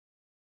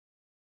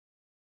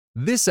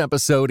This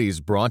episode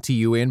is brought to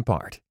you in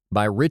part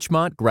by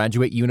Richmont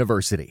Graduate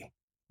University.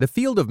 The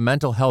field of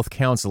mental health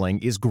counseling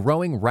is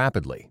growing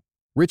rapidly.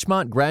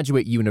 Richmont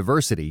Graduate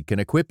University can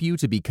equip you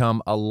to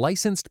become a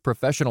licensed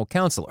professional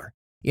counselor,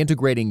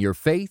 integrating your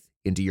faith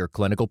into your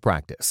clinical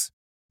practice.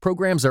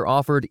 Programs are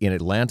offered in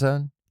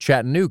Atlanta,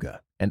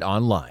 Chattanooga, and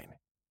online.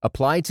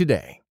 Apply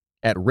today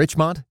at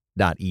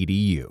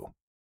richmont.edu.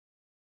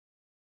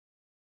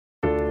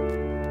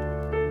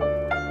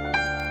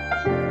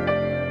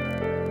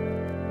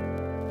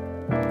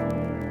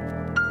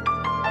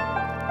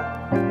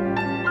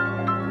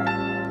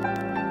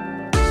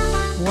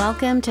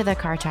 Welcome to The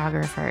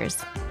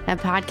Cartographers, a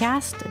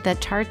podcast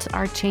that charts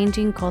our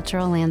changing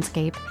cultural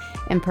landscape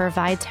and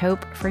provides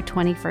hope for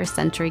 21st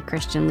century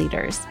Christian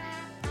leaders.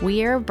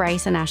 We are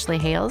Bryce and Ashley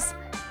Hales,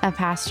 a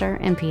pastor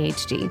and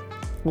PhD.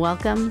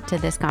 Welcome to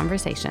this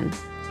conversation.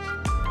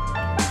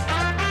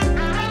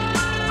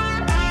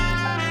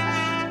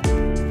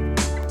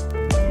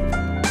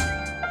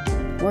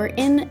 We're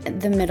in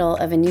the middle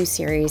of a new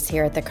series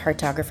here at The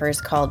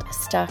Cartographers called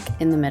Stuck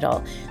in the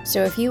Middle.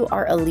 So if you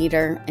are a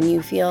leader and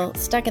you feel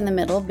stuck in the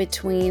middle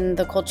between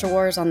the culture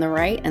wars on the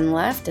right and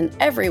left and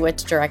every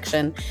which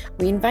direction,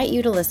 we invite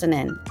you to listen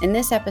in. In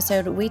this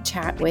episode, we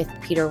chat with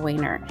Pete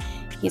Wehner.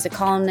 He's a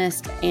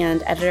columnist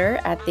and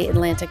editor at the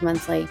Atlantic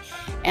Monthly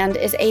and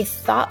is a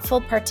thoughtful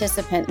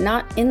participant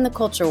not in the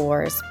culture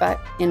wars, but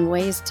in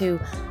ways to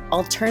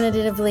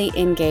alternatively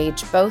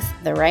engage both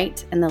the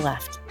right and the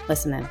left.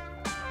 Listen in.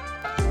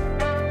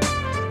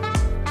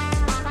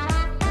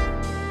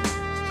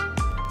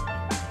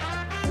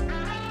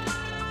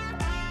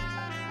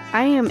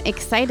 I am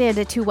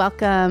excited to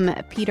welcome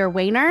Pete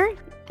Wehner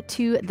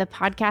to the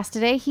podcast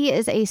today. He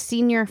is a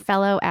senior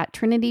fellow at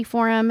Trinity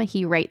Forum.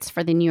 He writes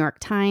for the New York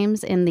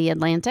Times and the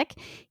Atlantic.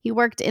 He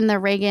worked in the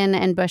Reagan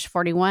and Bush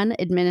 41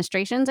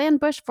 administrations and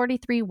Bush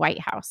 43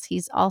 White House.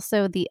 He's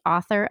also the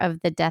author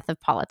of The Death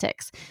of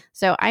Politics.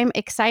 So I'm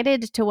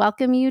excited to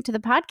welcome you to the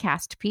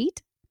podcast,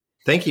 Pete.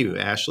 Thank you,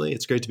 Ashley.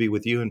 It's great to be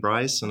with you and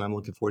Bryce, and I'm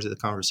looking forward to the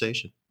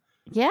conversation.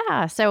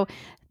 Yeah. So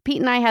Pete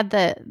and I had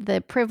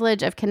the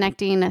privilege of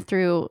connecting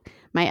through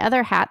my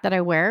other hat that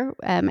I wear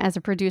as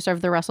a producer of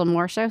the Russell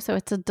Moore Show. So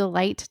it's a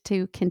delight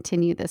to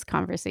continue this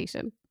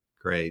conversation.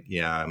 Great.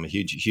 Yeah, I'm a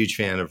huge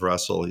fan of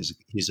Russell.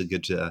 He's a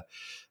good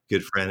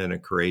friend and a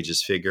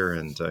courageous figure,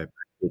 and I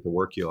appreciate the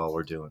work you all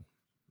are doing.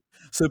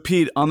 So,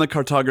 Pete, on the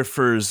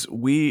Cartographers,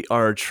 we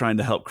are trying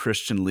to help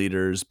Christian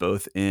leaders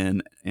both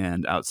in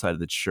and outside of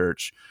the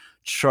church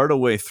chart a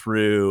way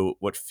through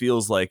what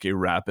feels like a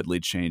rapidly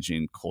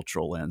changing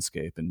cultural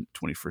landscape in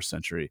 21st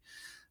century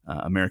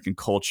American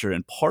culture.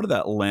 And part of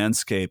that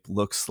landscape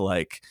looks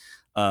like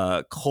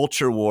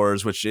culture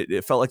wars, which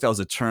it felt like that was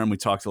a term we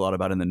talked a lot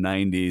about in the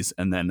 90s.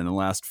 And then in the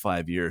last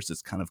 5 years,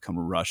 it's kind of come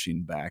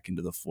rushing back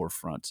into the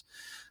forefront.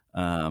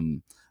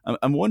 I'm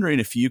wondering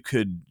if you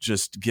could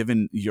just,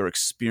 given your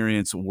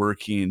experience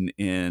working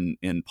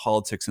in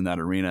politics in that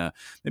arena,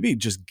 maybe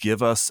just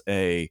give us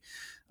a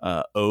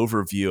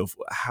overview of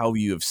how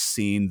you have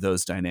seen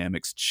those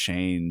dynamics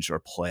change or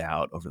play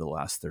out over the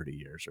last 30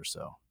 years or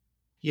so.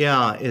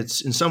 Yeah, it's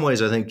in some ways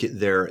I think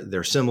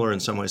they're similar. In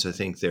some ways I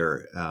think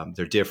they're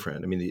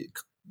different. I mean, the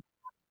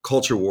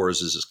culture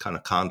wars is this kind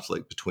of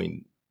conflict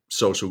between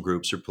social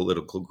groups or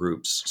political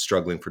groups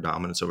struggling for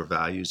dominance over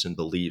values and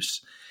beliefs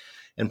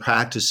and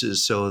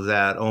practices, so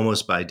that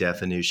almost by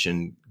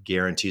definition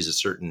guarantees a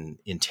certain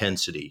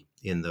intensity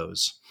in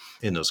those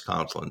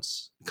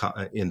conflicts.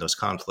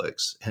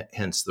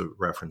 Hence the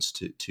reference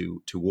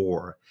to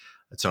war.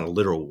 It's not a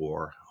literal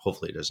war.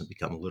 Hopefully, it doesn't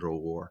become a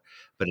literal war,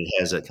 but it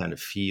has that kind of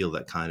feel,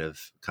 that kind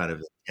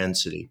of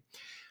intensity.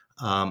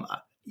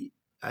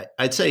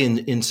 I'd say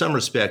in some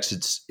respects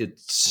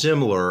it's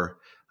similar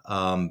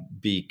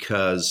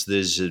because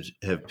these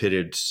have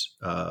pitted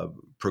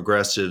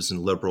progressives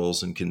and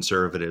liberals and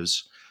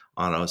conservatives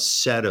on a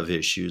set of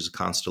issues, a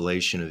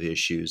constellation of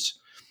issues.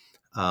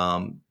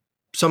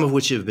 Some of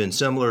which have been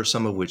similar,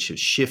 some of which have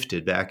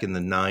shifted. Back in the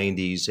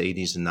 90s,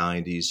 80s and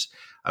 90s,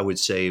 I would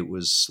say it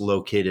was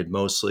located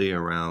mostly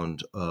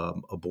around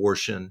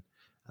abortion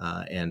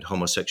and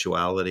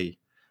homosexuality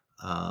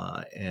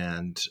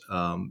and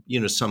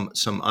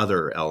some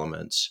other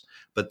elements.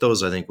 But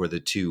those, I think, were the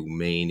two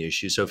main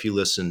issues. So if you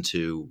listen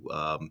to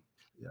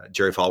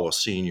Jerry Falwell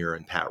Sr.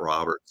 and Pat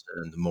Robertson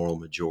and the Moral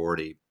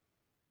Majority,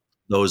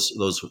 those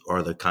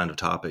are the kind of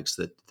topics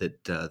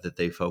that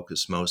they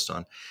focus most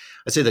on.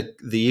 I'd say that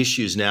the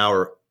issues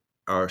now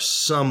are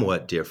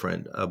somewhat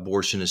different.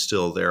 Abortion is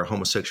still there.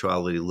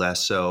 Homosexuality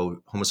less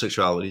so.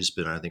 Homosexuality has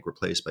been, I think,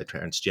 replaced by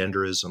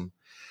transgenderism.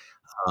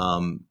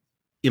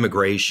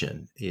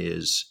 Immigration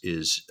is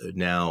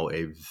now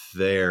a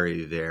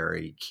very,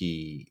 very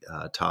key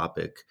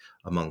topic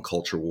among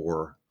culture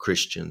war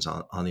Christians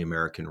on the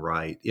American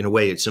right. In a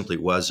way, it simply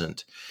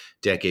wasn't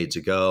decades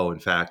ago. In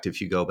fact,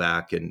 if you go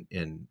back and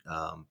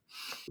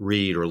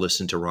read or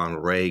listen to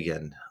Ronald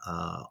Reagan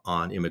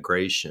on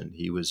immigration,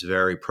 he was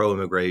very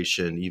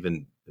pro-immigration,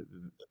 even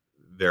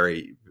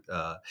very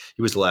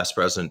he was the last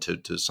president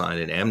to sign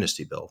an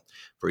amnesty bill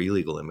for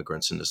illegal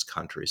immigrants in this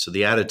country. So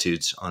the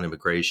attitudes on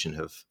immigration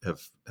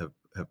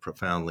have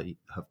profoundly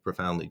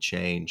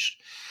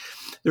changed.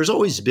 There's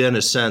always been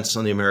a sense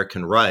on the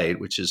American right,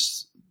 which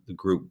is the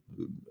group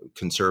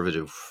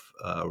conservative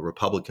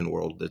Republican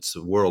world. That's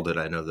the world that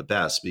I know the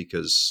best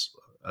because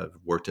I've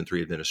worked in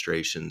 3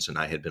 administrations and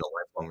I had been a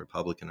lifelong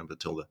Republican up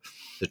until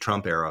the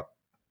Trump era.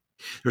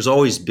 There's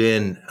always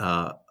been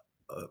a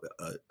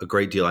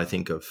great deal, I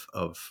think,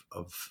 of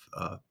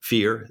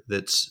fear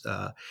that's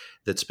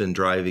been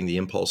driving the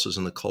impulses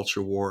in the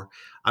culture war.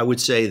 I would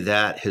say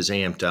that has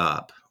amped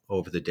up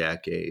over the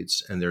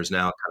decades, and there's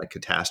now kind of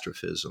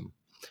catastrophism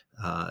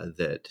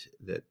that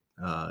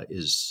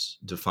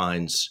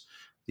defines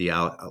the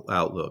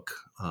outlook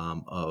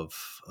of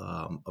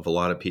a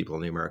lot of people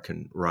in the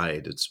American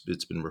right.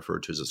 It's been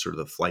referred to as a sort of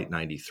the Flight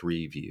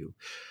 93 view,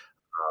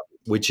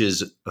 which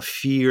is a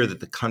fear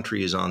that the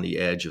country is on the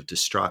edge of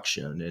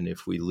destruction. And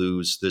if we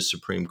lose this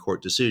Supreme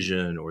Court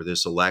decision or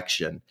this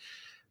election,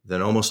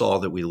 then almost all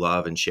that we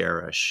love and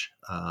cherish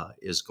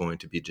is going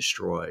to be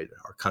destroyed: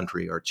 our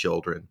country, our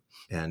children,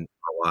 and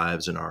our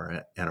lives and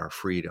our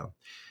freedom.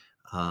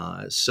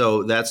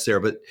 So that's there.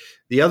 But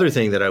the other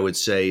thing that I would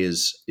say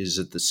is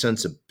that the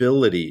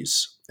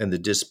sensibilities and the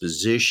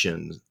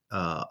disposition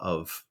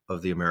of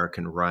the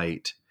American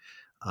right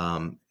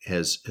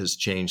has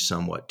changed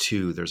somewhat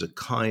too. There's a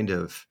kind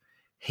of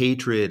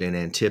hatred and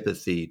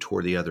antipathy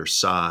toward the other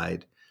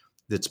side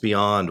that's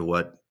beyond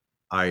what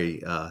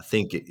I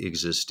think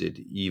existed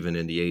even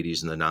in the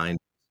 80s and the 90s,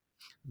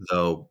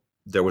 though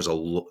there was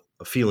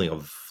a feeling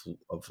of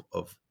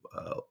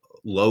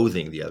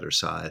loathing the other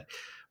side.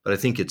 But I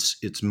think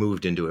it's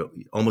moved into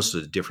almost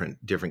a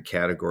different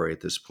category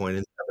at this point.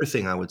 And the other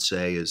thing I would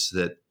say is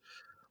that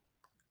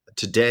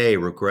today,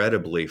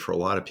 regrettably, for a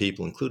lot of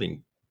people,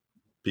 including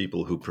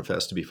people who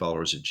profess to be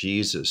followers of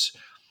Jesus,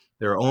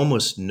 there are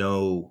almost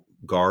no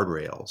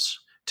guardrails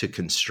to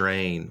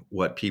constrain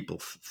what people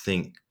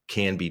think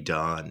can be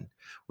done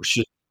or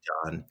should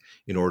be done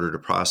in order to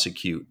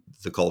prosecute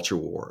the culture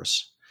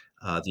wars.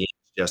 The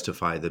ends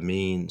justify the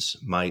means,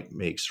 might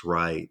makes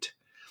right.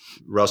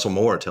 Russell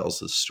Moore tells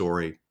this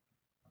story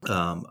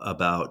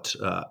about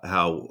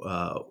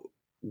how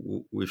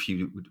if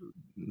you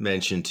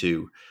mention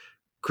to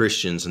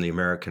Christians in the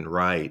American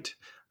right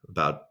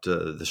about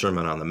the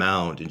Sermon on the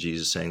Mount and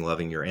Jesus saying,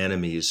 loving your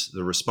enemies,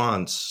 the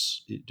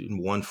response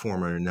in one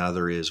form or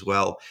another is,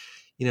 well,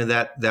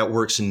 that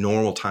works in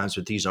normal times,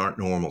 but these aren't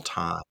normal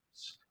times.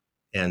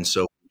 And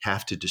so we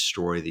have to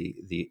destroy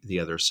the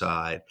other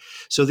side.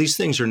 So these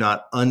things are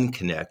not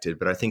unconnected,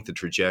 but I think the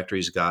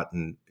trajectory's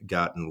gotten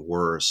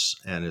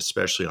worse, and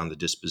especially on the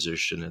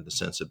disposition and the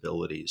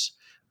sensibilities,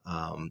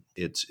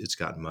 it's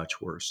gotten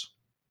much worse.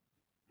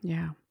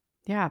 Yeah.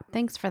 Yeah.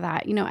 Thanks for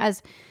that.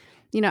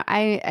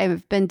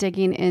 I've been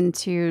digging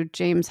into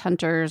James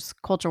Hunter's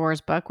Culture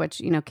Wars book,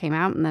 which, came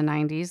out in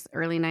the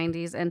early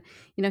 90s. And,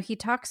 he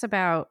talks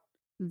about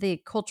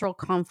the cultural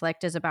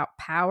conflict is about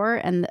power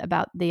and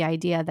about the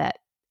idea that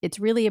it's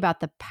really about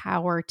the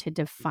power to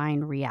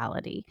define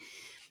reality.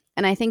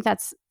 And I think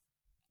that's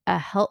a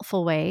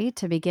helpful way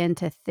to begin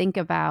to think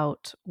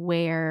about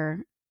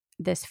where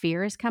this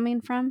fear is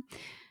coming from.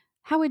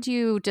 How would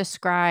you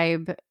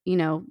describe,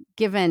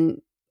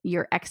 given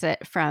your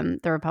exit from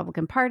the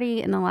Republican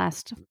Party in the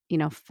last,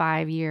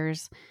 5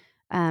 years,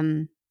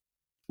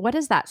 what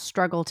does that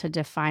struggle to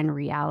define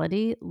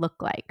reality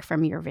look like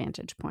from your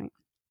vantage point?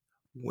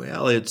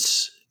 Well,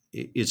 it's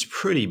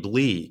pretty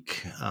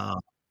bleak.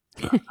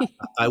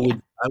 I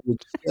would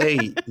say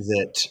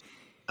that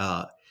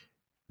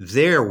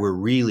there we're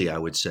really, I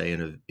would say,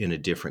 in a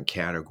different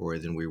category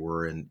than we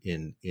were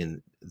in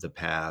the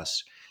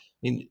past.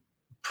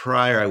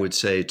 Prior, I would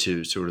say,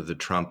 to sort of the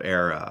Trump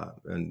era,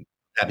 and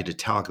happy to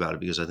talk about it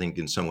because I think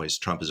in some ways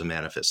Trump is a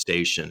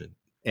manifestation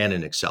and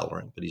an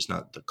accelerant, but he's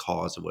not the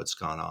cause of what's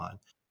gone on.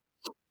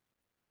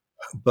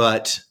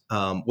 But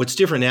what's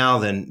different now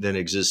than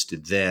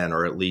existed then,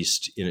 or at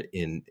least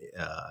in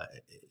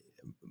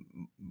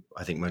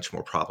I think much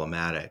more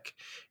problematic,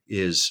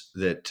 is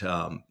that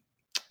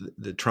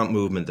the Trump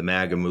movement, the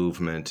MAGA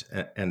movement,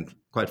 and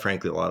quite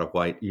frankly, a lot of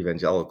white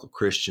evangelical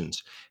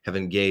Christians have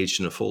engaged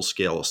in a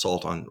full-scale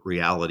assault on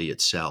reality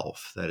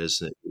itself. That is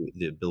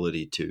the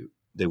ability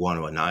they want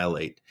to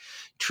annihilate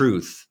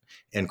truth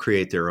and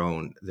create their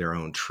own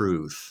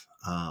truth.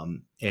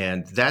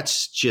 And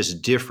that's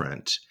just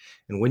different.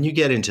 And when you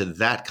get into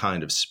that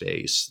kind of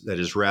space, that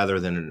is rather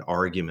than an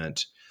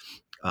argument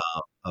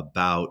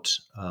about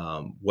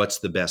what's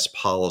the best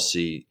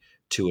policy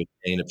to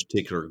attain a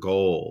particular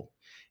goal,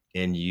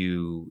 and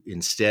you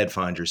instead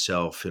find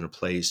yourself in a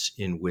place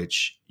in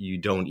which you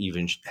don't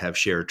even have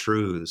shared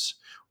truths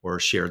or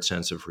a shared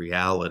sense of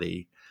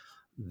reality,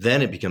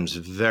 then it becomes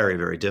very,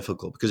 very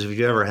difficult. Because if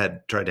you've ever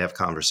tried to have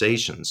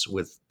conversations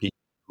with people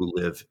who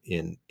live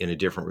in a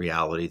different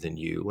reality than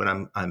you,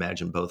 and I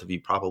imagine both of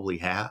you probably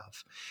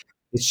have,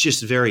 it's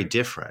just very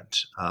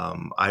different.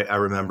 I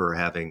remember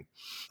having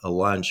a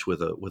lunch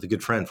with a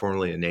good friend,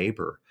 formerly a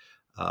neighbor,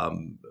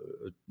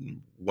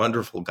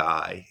 wonderful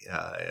guy.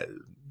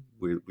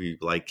 We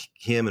like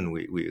him, and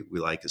we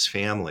like his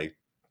family.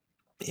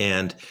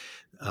 And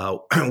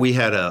we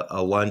had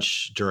a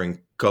lunch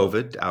during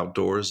COVID,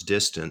 outdoors,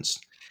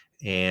 distanced,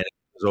 and it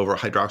was over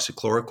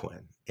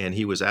hydroxychloroquine. And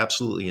he was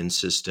absolutely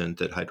insistent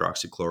that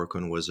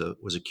hydroxychloroquine was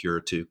a cure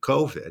to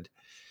COVID.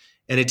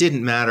 And it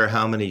didn't matter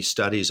how many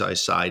studies I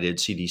cited,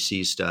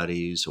 CDC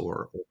studies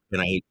or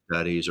NIH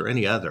studies or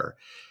any other.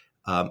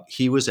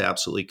 He was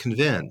absolutely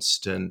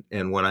convinced. And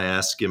when I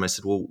asked him, I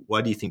said, "Well,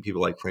 why do you think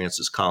people like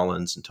Francis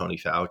Collins and Tony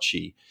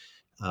Fauci,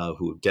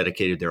 who have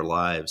dedicated their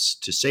lives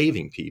to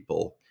saving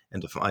people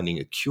and to finding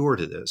a cure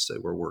to this, they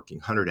were working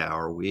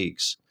 100-hour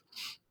weeks,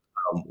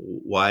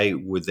 why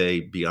would they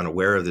be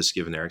unaware of this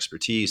given their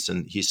expertise?"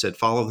 And he said,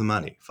 "Follow the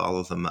money,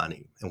 follow the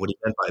money." And what he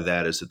meant by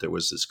that is that there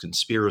was this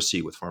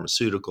conspiracy with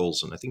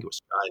pharmaceuticals, and I think it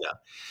was China,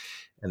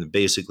 and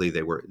basically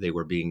they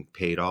were being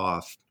paid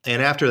off.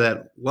 And after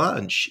that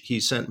lunch, he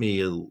sent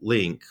me a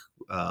link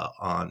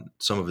on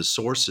some of his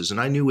sources, and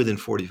I knew within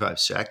 45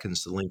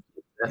 seconds the link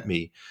he sent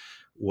me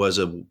was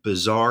a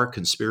bizarre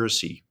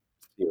conspiracy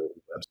theory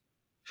website.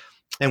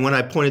 And when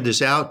I pointed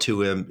this out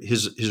to him,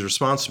 his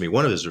response to me,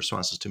 one of his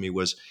responses to me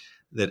was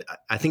that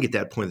I think at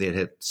that point they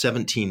had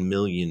 17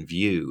 million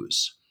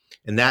views.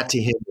 And that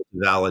to him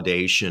was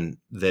validation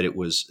that it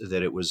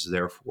was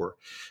therefore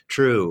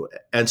true.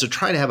 And so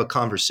trying to have a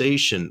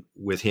conversation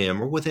with him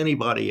or with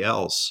anybody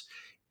else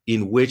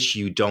in which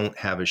you don't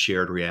have a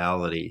shared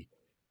reality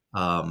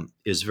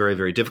is very,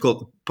 very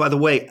difficult. By the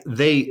way,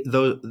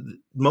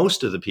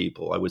 most of the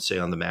people, I would say,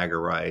 on the MAGA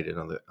right and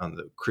on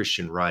the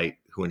Christian right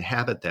who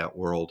inhabit that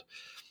world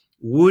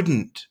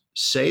wouldn't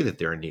say that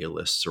they're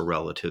nihilists or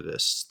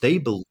relativists. They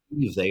believe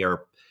they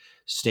are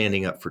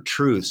standing up for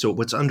truth. So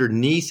what's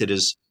underneath it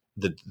is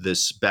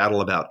this battle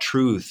about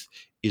truth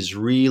is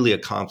really a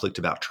conflict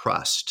about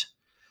trust,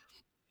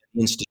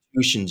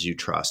 institutions you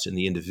trust, and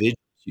the individuals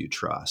you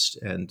trust.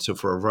 And so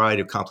for a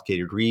variety of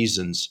complicated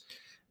reasons,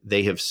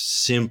 they have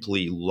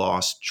simply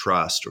lost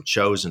trust or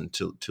chosen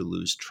to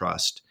lose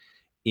trust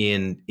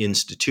in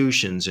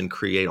institutions and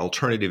create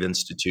alternative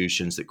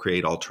institutions that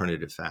create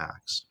alternative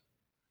facts.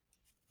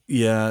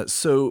 Yeah.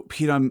 So,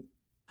 Pete, I'm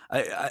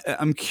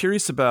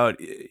curious about.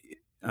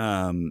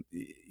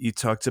 You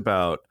talked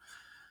about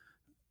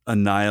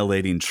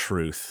annihilating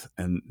truth,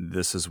 and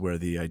this is where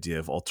the idea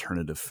of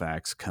alternative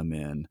facts come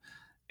in.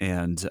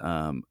 And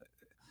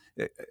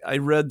I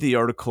read the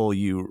article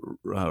you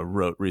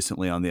wrote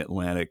recently on the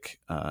Atlantic,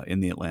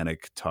 in the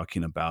Atlantic,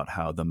 talking about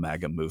how the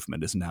MAGA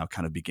movement is now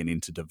kind of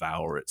beginning to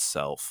devour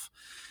itself.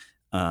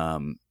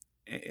 And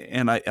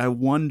I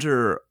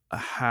wonder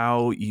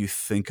how you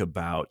think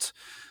about,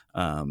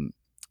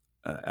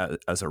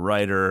 as a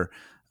writer,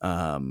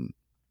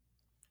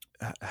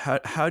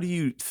 how do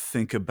you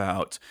think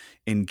about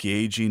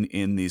engaging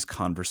in these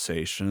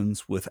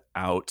conversations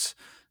without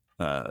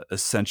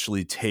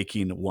essentially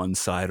taking one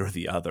side or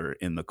the other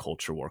in the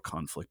culture war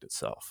conflict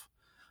itself?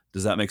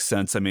 Does that make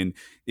sense? I mean,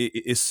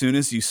 as soon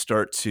as you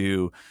start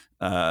to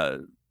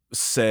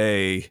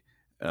say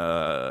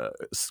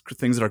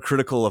things that are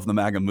critical of the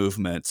MAGA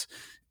movement,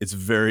 it's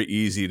very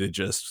easy to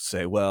just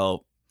say,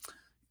 well,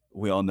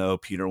 we all know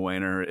Peter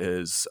Wehner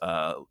is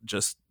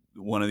just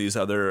one of these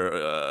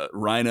other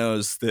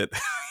rhinos that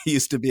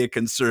used to be a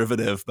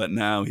conservative, but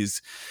now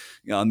he's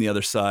on the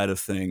other side of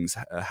things.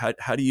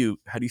 How do you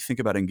think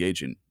about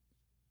engaging?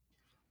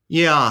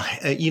 Yeah,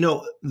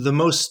 the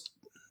most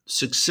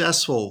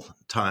successful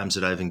times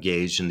that I've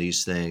engaged in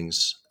these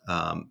things,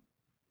 and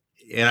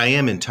I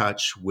am in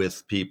touch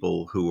with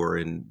people who are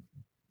in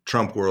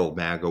Trump world,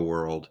 MAGA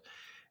world,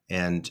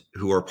 and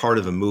who are part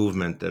of a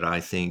movement that I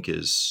think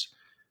is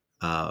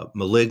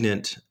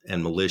malignant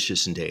and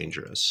malicious and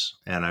dangerous.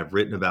 And I've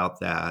written about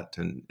that,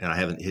 and I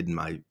haven't hidden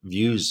my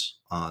views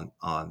on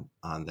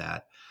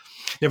that.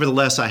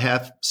 Nevertheless, I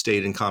have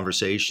stayed in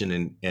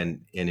conversation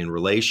and in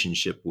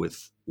relationship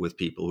with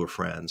people who are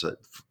friends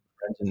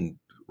in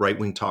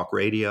right-wing talk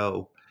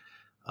radio,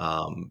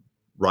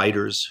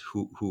 writers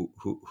who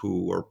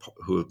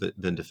have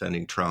been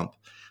defending Trump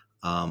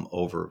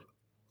over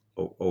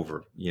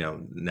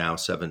now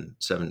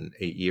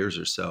 8 years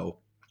or so,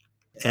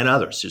 and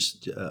others,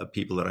 just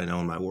people that I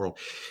know in my world.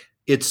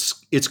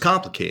 It's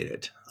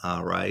complicated,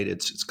 right?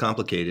 It's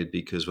complicated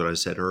because what I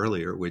said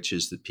earlier, which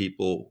is that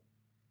people,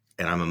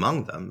 and I'm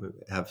among them,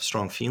 have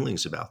strong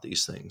feelings about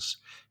these things.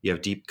 You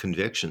have deep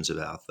convictions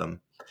about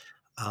them.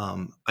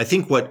 I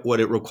think what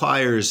it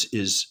requires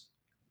is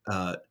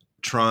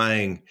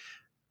trying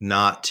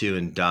not to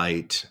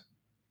indict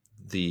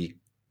the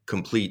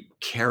complete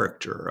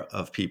character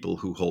of people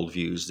who hold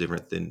views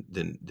different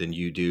than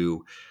you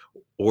do,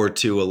 or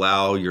to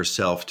allow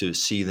yourself to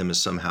see them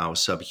as somehow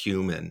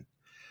subhuman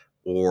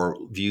or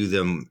view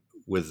them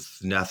with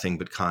nothing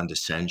but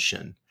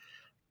condescension.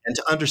 And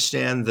to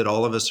understand that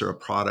all of us are a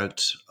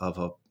product of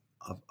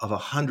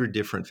 100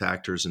 different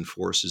factors and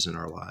forces in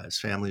our lives: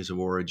 families of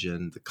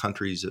origin, the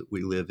countries that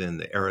we live in,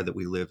 the era that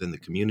we live in, the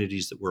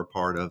communities that we're a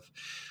part of,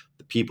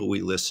 the people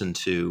we listen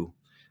to,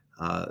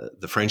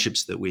 the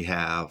friendships that we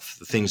have,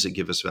 the things that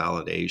give us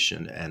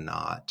validation and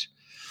not.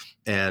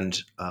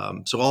 And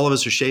so all of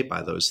us are shaped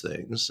by those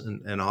things.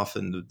 And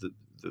often the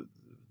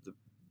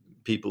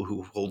people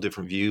who hold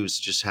different views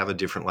just have a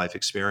different life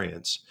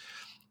experience.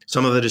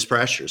 Some of it is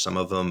pressure. Some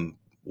of them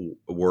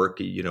work,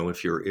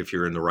 if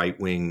you're in the right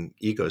wing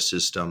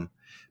ecosystem,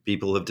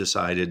 people have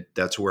decided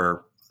that's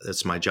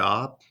my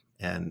job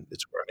and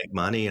it's where I make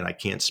money, and I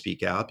can't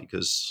speak out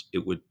because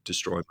it would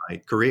destroy my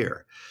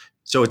career.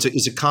 So it's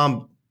a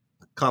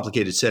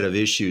complicated set of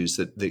issues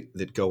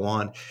that go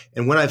on.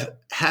 And when I've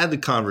had the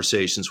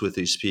conversations with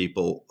these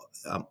people,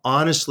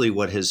 honestly,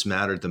 what has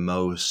mattered the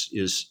most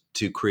is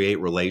to create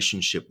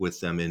relationship with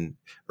them in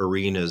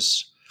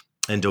arenas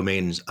and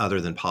domains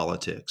other than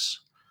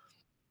politics.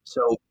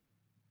 So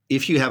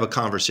if you have a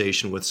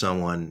conversation with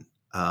someone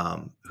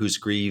who's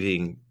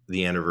grieving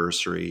the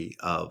anniversary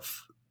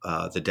of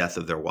the death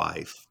of their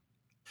wife,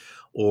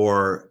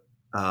 or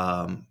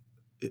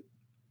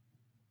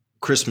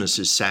Christmas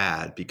is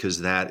sad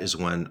because that is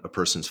when a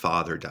person's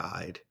father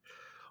died,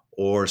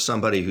 or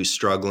somebody who's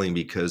struggling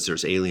because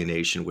there's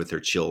alienation with their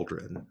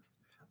children,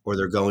 or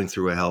they're going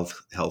through a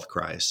health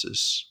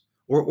crisis,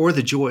 or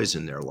the joys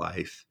in their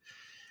life,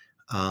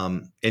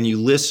 and you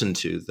listen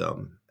to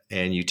them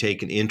and you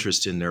take an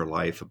interest in their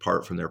life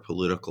apart from their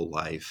political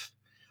life,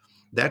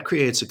 that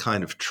creates a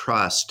kind of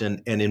trust.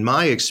 And in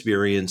my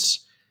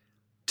experience,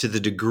 to the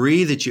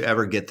degree that you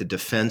ever get the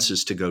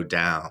defenses to go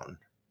down,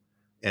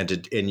 and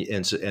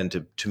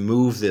to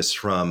move this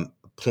from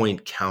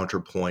point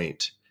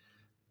counterpoint,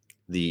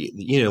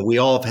 we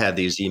all have had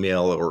these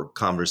email or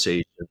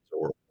conversations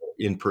or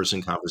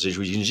in-person conversations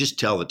where you can just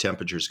tell the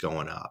temperature's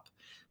going up,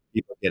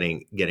 people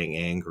getting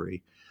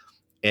angry.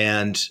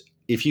 And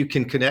if you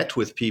can connect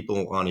with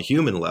people on a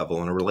human level,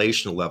 on a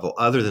relational level,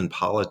 other than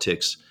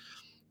politics,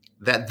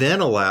 that then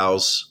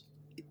allows,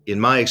 in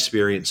my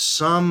experience,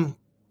 some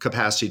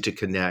capacity to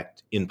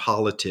connect in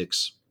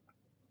politics,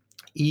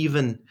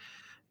 even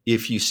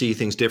if you see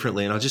things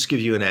differently. And I'll just give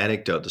you an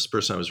anecdote. This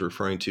person I was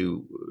referring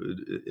to,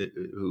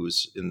 who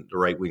was in the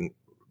right-wing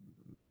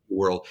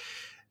world,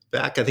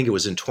 back, I think it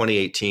was in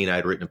 2018, I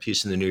had written a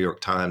piece in the New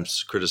York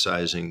Times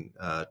criticizing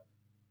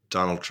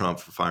Donald Trump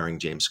for firing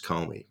James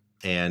Comey.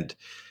 And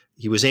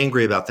he was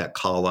angry about that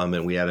column,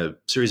 and we had a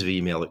series of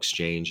email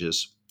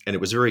exchanges. And it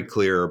was very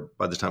clear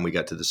by the time we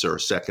got to the sort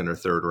of second or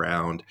third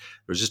round, there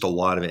was just a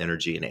lot of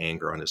energy and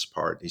anger on his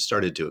part. He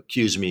started to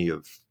accuse me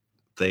of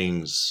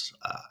things.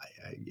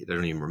 I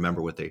don't even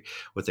remember what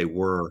they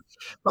were.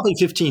 Probably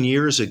 15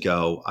 years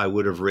ago, I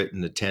would have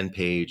written a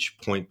 10-page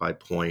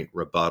point-by-point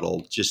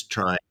rebuttal, just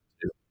trying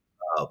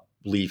to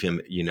leave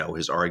him,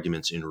 his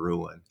arguments in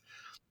ruin. And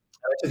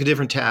I took a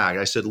different tag.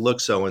 I said, look,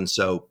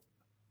 so-and-so,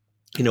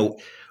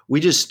 we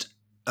just,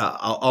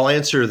 I'll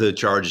answer the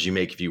charges you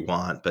make if you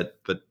want, but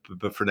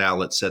for now,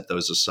 let's set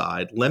those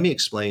aside. Let me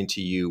explain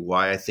to you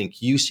why I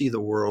think you see the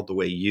world the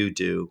way you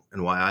do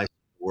and why I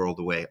see the world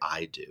the way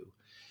I do.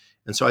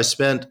 And so I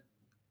spent a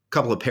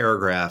couple of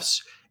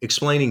paragraphs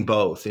explaining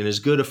both in as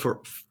good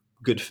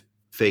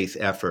faith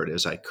effort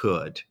as I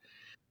could.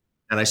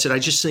 And I said, I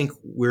just think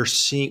we're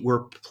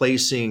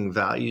placing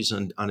values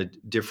on a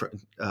different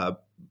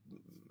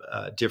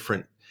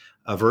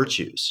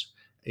virtues.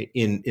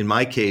 In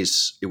my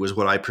case, it was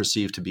what I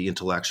perceived to be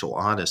intellectual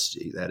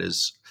honesty. That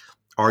is,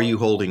 are you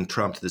holding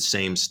Trump to the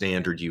same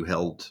standard you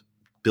held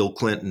Bill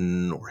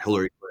Clinton or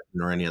Hillary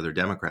Clinton or any other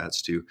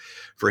Democrats to?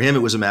 For him,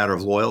 it was a matter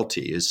of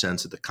loyalty, his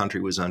sense that the country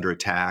was under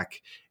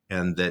attack,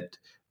 and that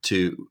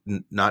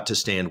not to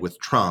stand with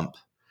Trump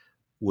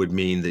would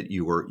mean that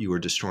you were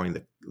destroying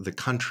the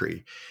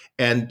country.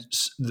 And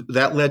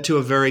that led to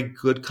a very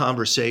good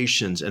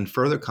conversations and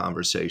further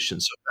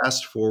conversations. So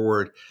fast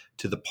forward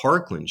to the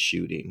Parkland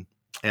shooting,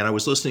 and I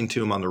was listening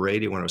to him on the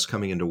radio when I was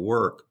coming into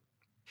work,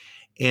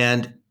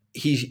 and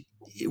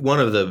one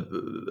of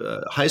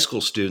the high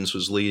school students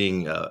was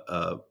leading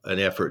an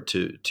effort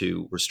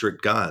to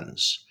restrict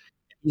guns.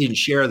 He didn't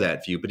share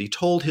that view, but he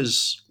told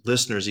his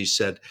listeners, he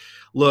said,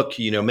 look,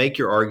 make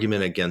your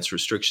argument against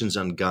restrictions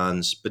on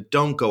guns, but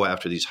don't go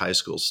after these high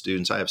school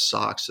students. I have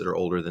socks that are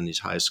older than these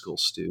high school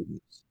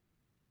students.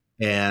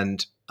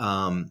 And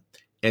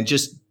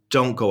just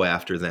don't go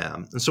after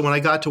them. And so when I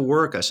got to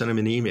work, I sent him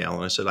an email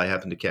and I said, I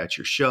happened to catch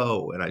your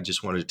show, and I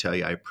just wanted to tell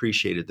you I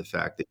appreciated the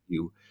fact that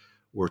you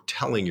were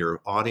telling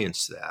your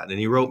audience that. And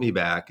he wrote me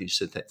back. He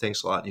said,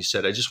 thanks a lot. And he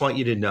said, I just want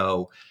you to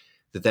know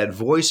that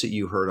voice that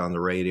you heard on the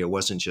radio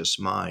wasn't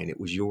just mine, it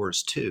was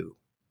yours too.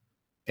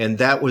 And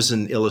that was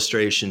an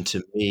illustration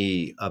to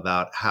me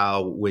about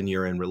how, when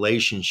you're in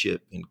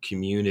relationship and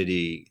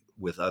community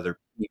with other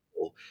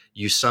people,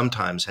 you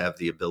sometimes have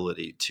the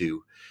ability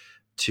to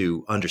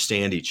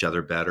understand each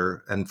other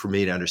better, and for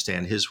me to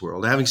understand his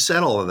world. Having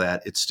said all of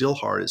that, it's still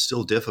hard, it's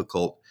still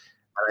difficult,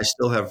 and I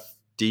still have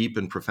deep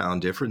and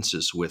profound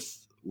differences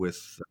with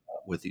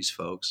these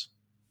folks.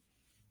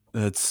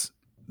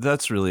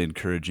 That's really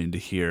encouraging to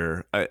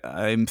hear.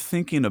 I'm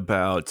thinking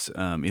about,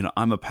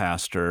 I'm a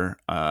pastor.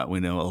 We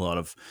know a lot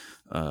of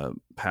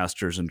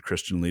pastors and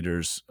Christian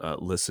leaders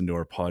listen to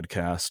our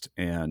podcast,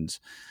 and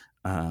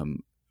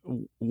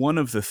One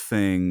of the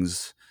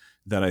things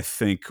that I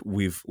think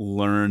we've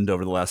learned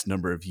over the last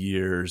number of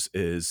years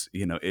is,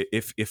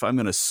 if I'm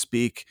going to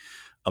speak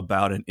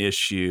about an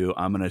issue,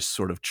 I'm going to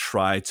sort of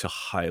try to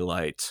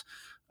highlight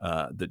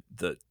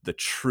the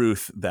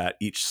truth that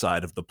each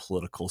side of the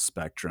political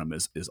spectrum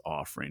is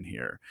offering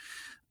here.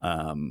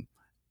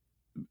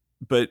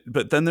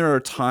 But then there are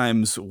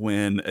times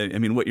when, I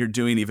mean, what you're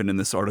doing even in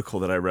this article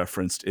that I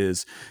referenced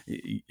is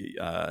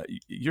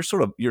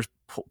you're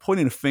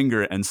pointing a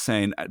finger and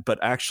saying, but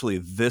actually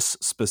this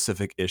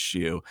specific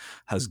issue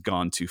has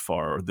gone too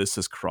far, or this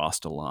has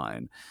crossed a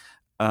line.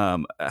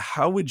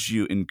 How would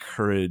you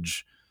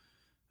encourage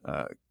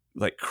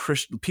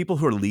people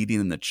who are leading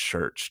in the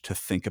church to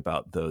think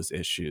about those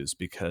issues?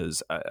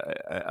 Because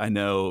I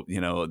know,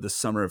 the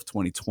summer of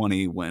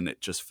 2020, when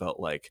it just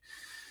felt like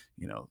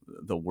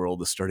the world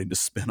is starting to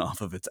spin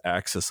off of its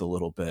axis a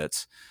little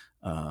bit.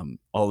 All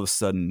of a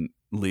sudden,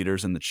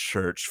 leaders in the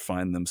church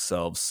find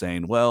themselves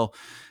saying, well,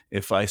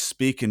 if I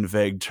speak in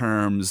vague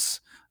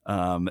terms,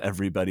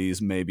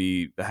 everybody's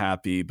maybe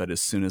happy. But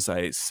as soon as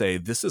I say,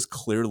 this is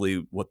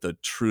clearly what the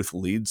truth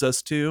leads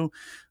us to,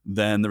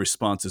 then the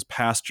response is,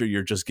 Pastor,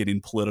 you're just getting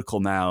political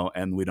now,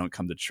 and we don't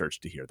come to church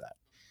to hear that.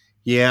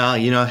 Yeah,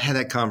 I've had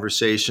that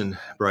conversation,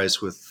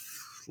 Bryce, with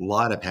a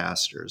lot of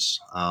pastors.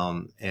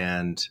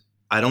 And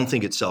I don't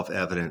think it's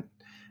self-evident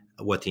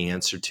what the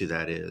answer to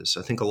that is.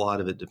 I think a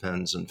lot of it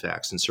depends on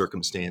facts and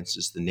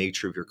circumstances, the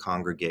nature of your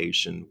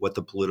congregation, what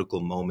the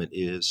political moment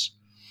is,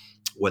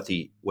 what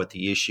the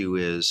issue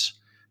is,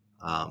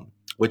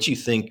 what you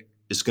think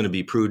is going to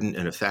be prudent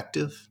and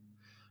effective,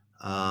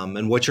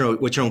 and what your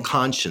own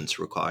conscience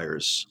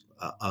requires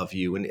of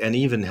you, and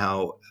even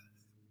how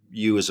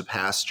you as a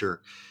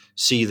pastor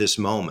see this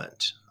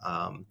moment.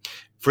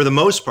 For the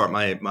most part,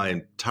 my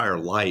entire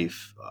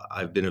life,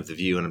 I've been of the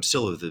view, and I'm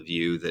still of the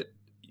view, that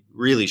you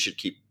really should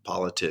keep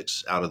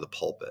politics out of the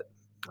pulpit.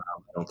 I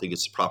don't think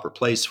it's the proper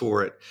place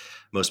for it.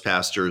 Most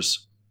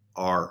pastors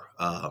are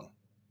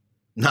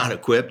not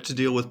equipped to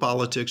deal with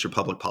politics or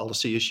public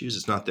policy issues.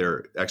 It's not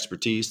their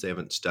expertise. They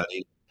haven't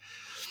studied.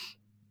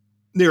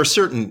 There are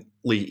certainly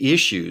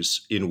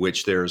issues in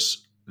which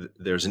there's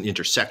an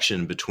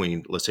intersection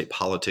between, let's say,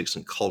 politics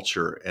and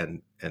culture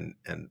and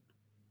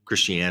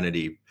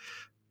Christianity,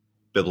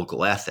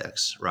 biblical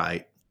ethics,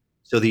 right?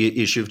 So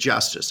the issue of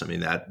justice, I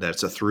mean,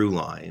 that's a through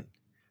line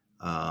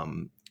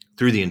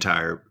through the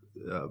entire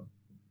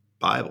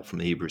Bible, from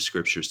the Hebrew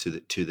Scriptures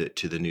to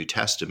the New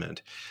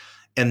Testament.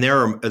 And there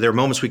are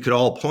moments we could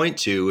all point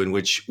to in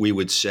which we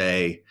would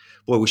say,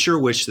 "Boy, we sure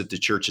wish that the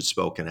church had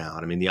spoken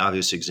out." I mean, the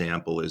obvious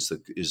example is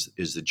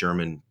the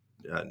German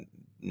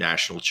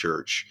National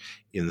Church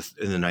in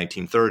the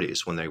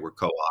 1930s, when they were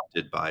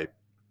co-opted by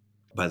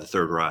the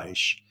Third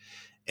Reich.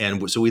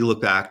 And so we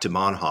look back to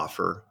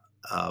Bonhoeffer,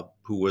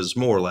 who was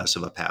more or less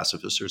of a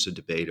pacifist. There's a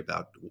debate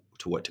about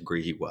to what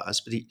degree he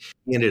was, but he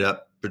ended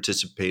up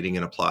participating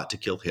in a plot to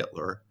kill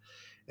Hitler.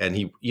 And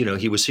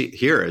he was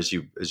here, as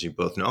you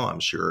both know, I'm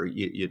sure.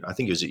 I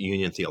think he was at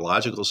Union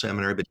Theological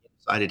Seminary, but he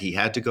decided he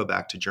had to go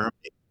back to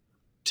Germany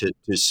to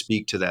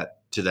speak to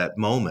that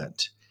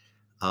moment.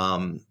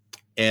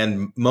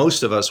 And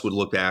most of us would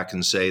look back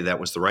and say that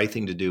was the right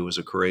thing to do, was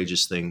a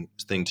courageous thing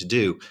to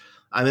do.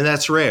 I mean,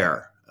 that's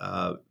rare.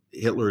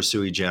 Hitler is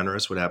sui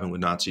generis. What happened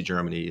with Nazi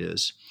Germany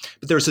is.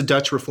 But there's a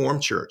Dutch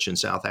Reformed Church in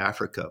South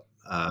Africa,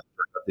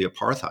 the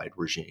apartheid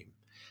regime.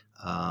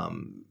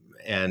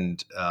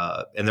 And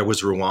there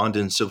was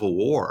Rwandan civil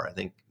war. I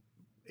think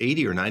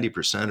 80 or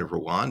 90% of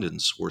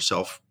Rwandans were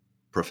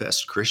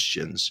self-professed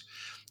Christians.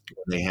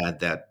 They had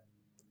that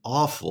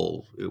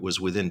awful, it was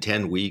within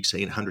 10 weeks,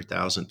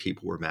 800,000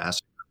 people were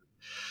massacred.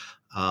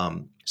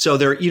 So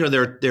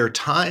there are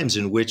times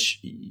in which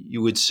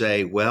you would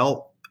say,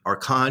 well, our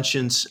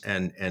conscience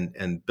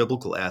and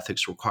biblical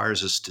ethics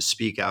requires us to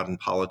speak out in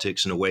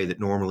politics in a way that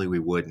normally we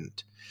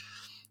wouldn't.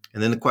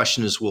 And then the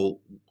question is, well,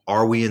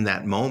 are we in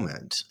that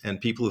moment? And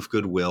people of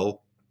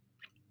goodwill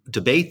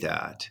debate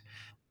that.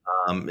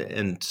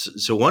 And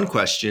so one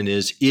question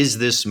is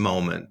this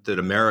moment that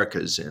America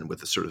is in,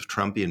 with a sort of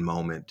Trumpian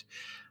moment,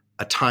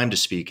 a time to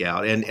speak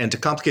out? And to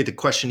complicate the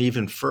question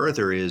even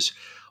further is,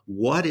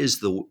 what is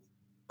the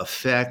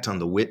effect on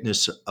the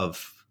witness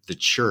of the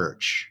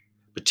church,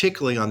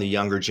 particularly on the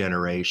younger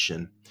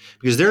generation?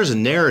 Because there's a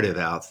narrative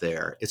out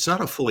there. It's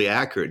not a fully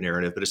accurate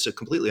narrative, but it's a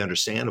completely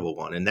understandable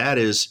one. And that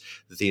is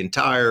that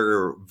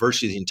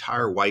virtually the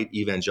entire white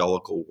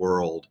evangelical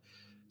world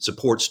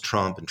supports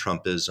Trump and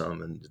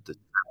Trumpism, and the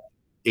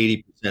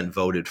 80%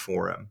 voted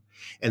for him.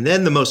 And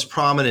then the most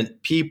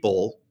prominent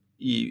people,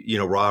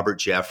 Robert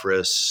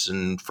Jeffress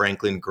and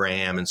Franklin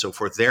Graham and so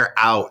forth, they're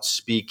out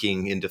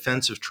speaking in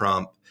defense of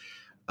Trump,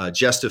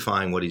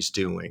 justifying what he's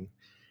doing.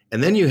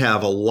 And then you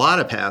have a lot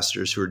of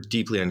pastors who are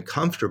deeply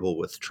uncomfortable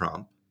with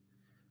Trump,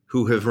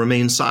 who have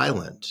remained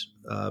silent.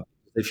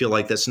 They feel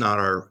like that's not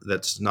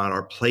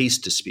our place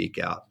to speak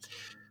out.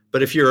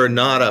 But if you're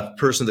not a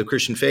person of the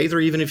Christian faith, or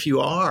even if you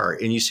are,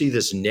 and you see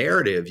this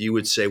narrative, you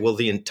would say, well,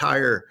 the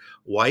entire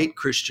white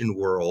Christian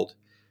world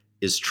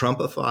is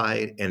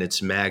Trumpified and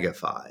it's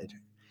MAGAfied.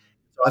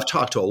 I've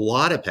talked to a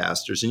lot of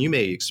pastors, and you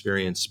may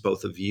experience,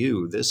 both of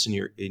you, this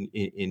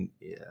in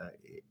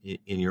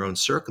your own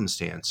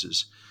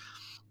circumstances,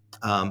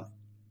 um,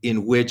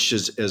 in which,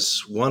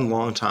 as one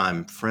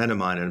longtime friend of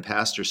mine and a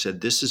pastor said,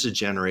 this is a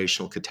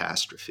generational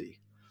catastrophe.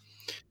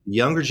 The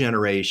younger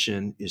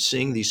generation is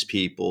seeing these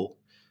people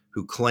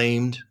who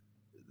claimed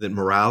that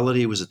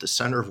morality was at the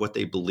center of what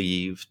they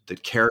believed,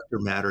 that character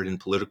mattered in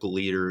political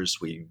leaders.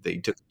 They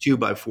took a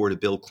 2x4 to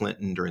Bill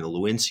Clinton during the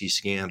Lewinsky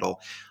scandal.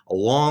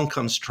 Along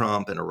comes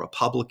Trump and a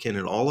Republican,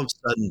 and all of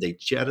a sudden they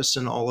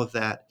jettison all of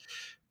that.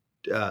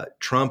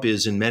 Trump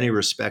is in many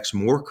respects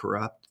more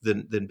corrupt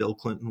than Bill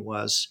Clinton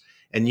was.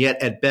 And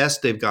yet at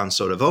best they've gone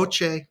sotto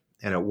voce,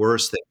 and at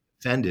worst they've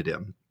offended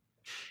him.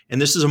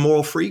 And this is a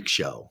moral freak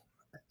show.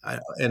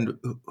 And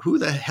who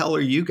the hell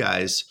are you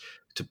guys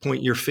to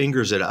point your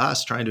fingers at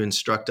us, trying to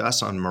instruct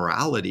us on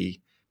morality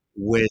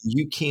when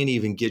you can't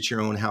even get your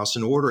own house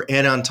in order?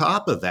 And on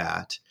top of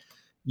that,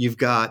 you've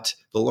got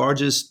the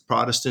largest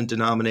Protestant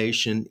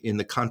denomination in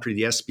the country,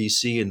 the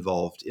SBC,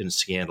 involved in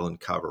scandal and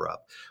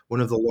cover-up. One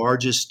of the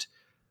largest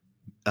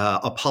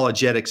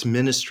apologetics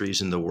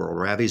ministries in the world,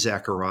 Ravi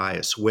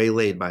Zacharias,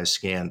 waylaid by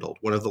scandal.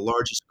 One of the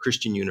largest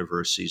Christian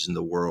universities in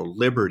the world,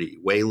 Liberty,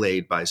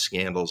 waylaid by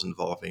scandals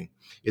involving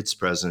its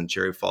president,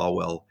 Jerry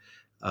Falwell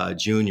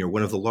Jr.,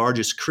 one of the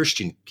largest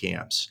Christian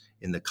camps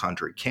in the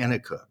country,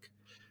 Kanakuk,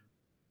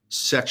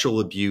 sexual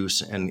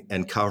abuse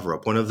and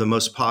cover-up. One of the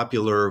most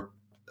popular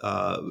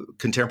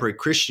contemporary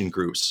Christian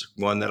groups,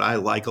 one that I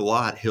like a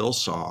lot,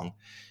 Hillsong,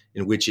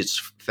 in which its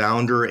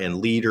founder and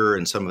leader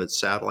and some of its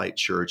satellite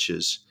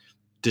churches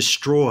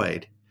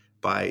destroyed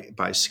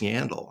by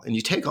scandal. And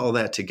you take all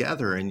that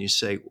together and you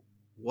say,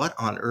 what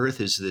on earth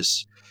is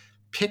this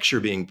picture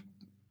being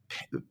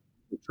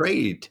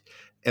portrayed?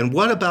 And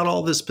what about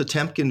all this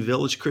Potemkin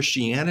Village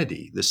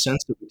Christianity, the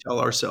sense that we tell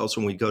ourselves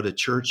when we go to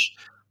church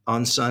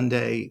on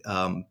Sunday,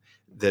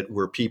 that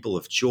we're people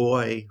of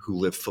joy who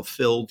live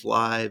fulfilled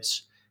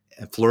lives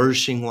and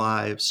flourishing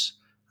lives,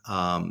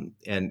 and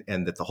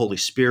that the Holy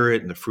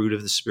Spirit and the fruit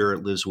of the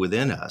Spirit lives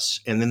within us.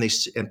 And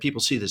then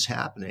people see this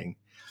happening.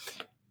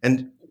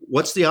 And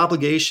what's the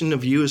obligation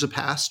of you as a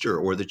pastor,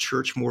 or the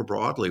church more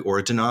broadly, or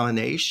a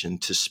denomination,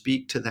 to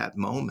speak to that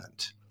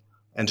moment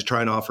and to try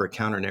and offer a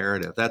counter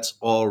narrative? That's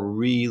all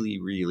really,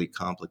 really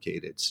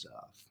complicated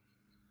stuff.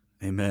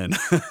 Amen.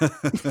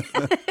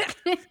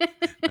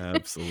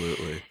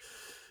 Absolutely.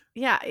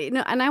 Yeah,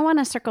 and I want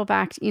to circle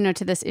back,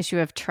 to this issue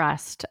of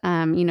trust.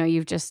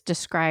 You've just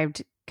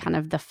described kind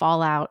of the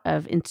fallout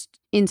of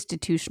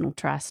institutional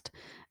trust,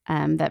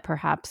 that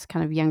perhaps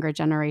kind of younger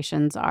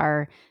generations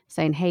are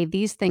saying, hey,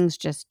 these things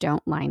just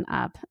don't line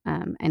up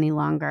any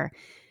longer.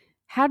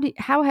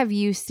 How have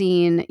you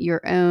seen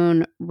your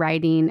own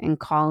writing and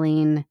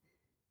calling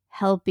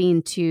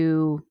helping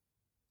to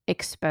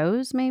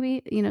expose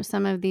maybe,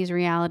 some of these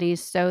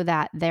realities, so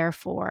that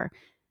therefore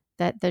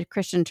that the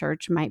Christian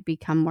church might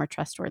become more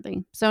trustworthy?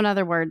 So in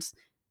other words,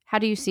 how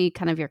do you see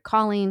kind of your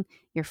calling,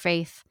 your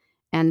faith,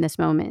 and this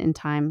moment in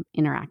time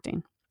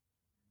interacting?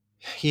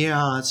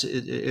 Yeah,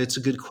 it's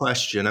a good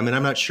question. I mean,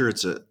 I'm not sure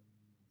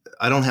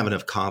I don't have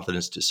enough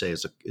confidence to say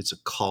it's a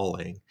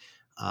calling.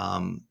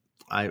 I'm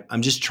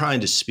just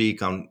trying to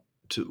speak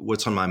to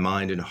what's on my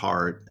mind and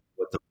heart,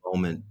 what the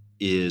moment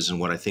is, and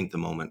what I think the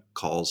moment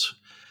calls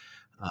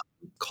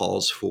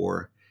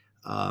for.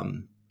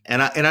 And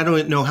I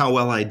don't know how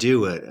well I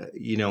do it.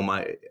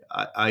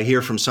 I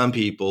hear from some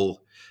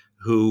people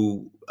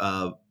who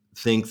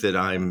think that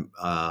I'm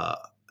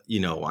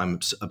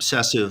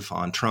obsessive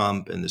on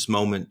Trump and this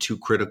moment too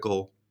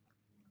critical.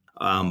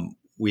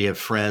 We have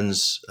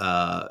friends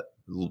of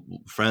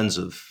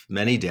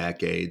many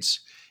decades,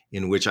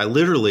 in which I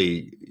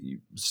literally,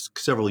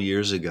 several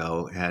years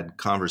ago, had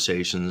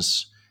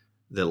conversations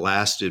that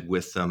lasted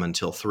with them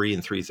until 3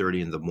 and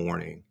 3:30 in the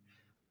morning,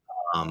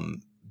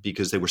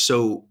 because they were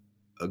so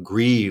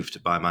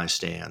aggrieved by my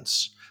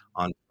stance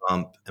on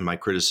Trump and my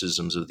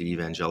criticisms of the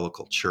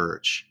evangelical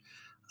church.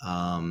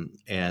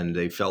 And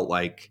they felt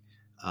like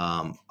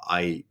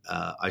I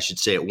should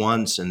say it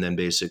once and then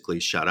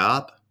basically shut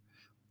up,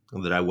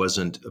 that I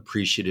wasn't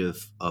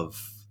appreciative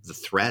of the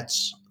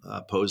threats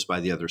posed by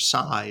the other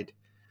side,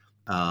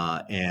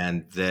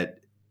 and that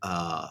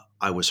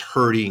I was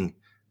hurting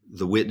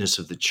the witness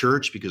of the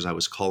church because I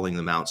was calling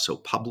them out so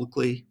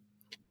publicly.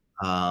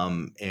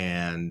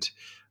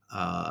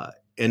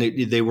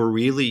 They were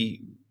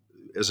really,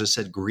 as I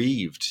said,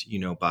 grieved,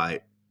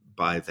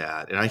 by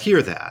that. And I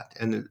hear that,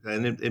 and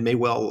it may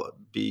well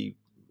be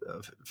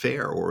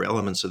fair, or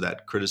elements of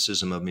that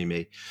criticism of me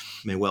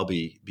may well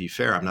be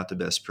fair. I'm not the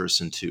best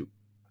person to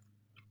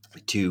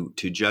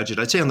judge it.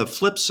 I'd say on the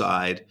flip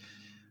side,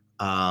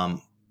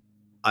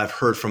 I've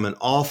heard from an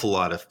awful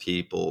lot of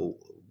people,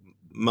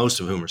 most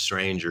of whom are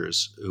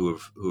strangers, who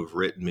have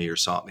written me or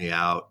sought me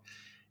out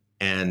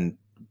and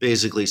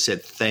basically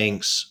said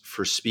thanks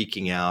for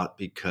speaking out,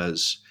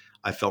 because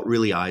I felt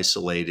really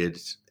isolated.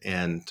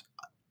 And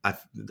I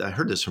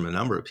heard this from a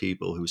number of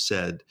people who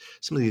said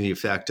something to the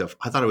effect of,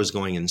 I thought I was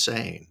going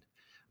insane.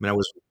 I mean, I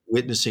was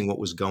witnessing what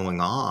was going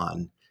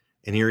on,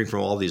 and hearing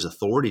from all these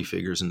authority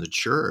figures in the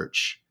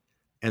church.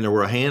 And there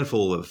were a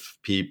handful of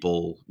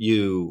people,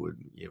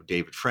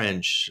 David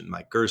French and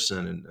Mike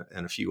Gerson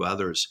and a few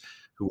others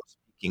who were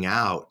speaking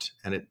out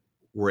and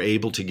were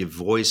able to give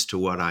voice to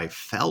what I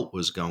felt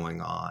was going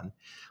on.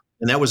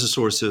 And that was a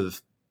source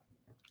of,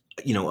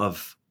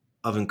 of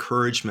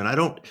encouragement. I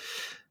don't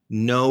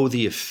know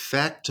the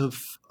effect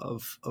of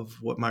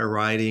what my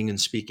writing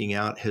and speaking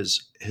out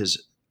has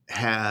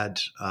had.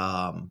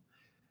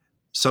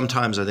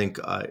 Sometimes I think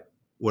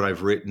what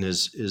I've written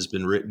has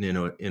been written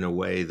in a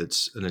way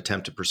that's an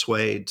attempt to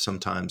persuade.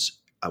 Sometimes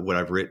what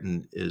I've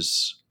written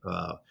is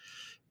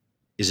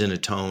in a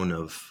tone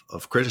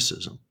of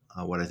criticism.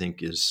 What I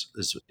think is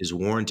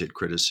warranted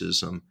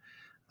criticism,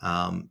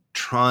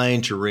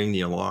 trying to ring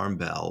the alarm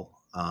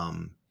bell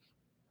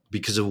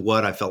because of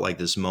what I felt like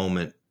this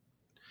moment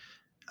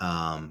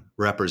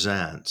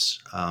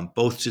represents,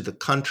 both to the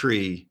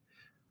country.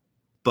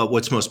 But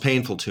what's most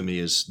painful to me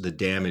is the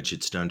damage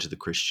it's done to the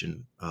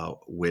Christian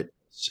witness.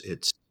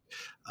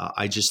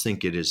 I just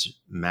think it is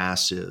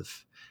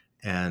massive,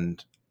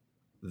 and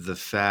the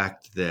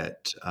fact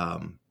that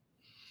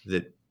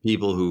that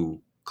people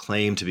who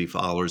claim to be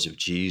followers of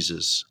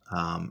Jesus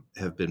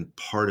have been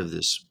part of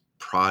this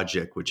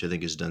project, which I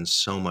think has done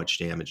so much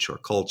damage to our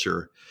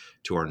culture,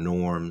 to our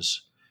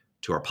norms,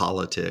 to our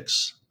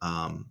politics,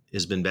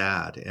 has been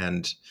bad.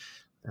 And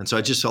so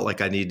I just felt like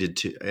I needed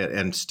to,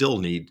 and still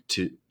need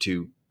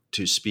to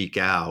speak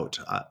out.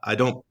 I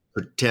don't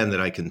pretend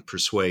that I can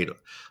persuade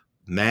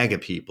MAGA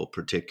people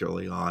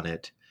particularly on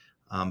it,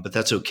 but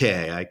that's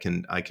okay. I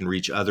can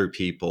reach other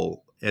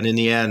people, and in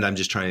the end, I'm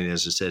just trying,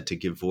 as I said, to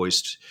give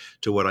voice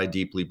to what I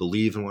deeply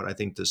believe and what I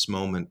think this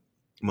moment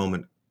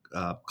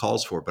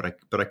calls for.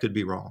 But I could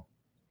be wrong.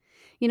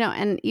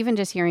 And even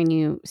just hearing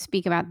you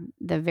speak about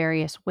the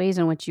various ways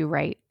in which you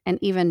write, and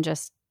even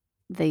just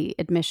the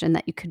admission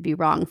that you could be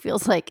wrong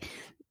feels like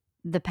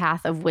the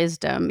path of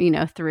wisdom,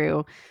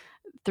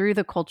 through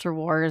the culture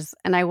wars.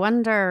 And I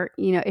wonder,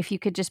 if you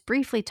could just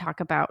briefly talk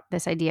about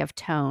this idea of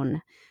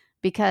tone,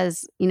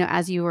 because,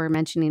 as you were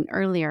mentioning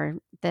earlier,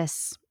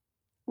 this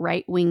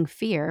right-wing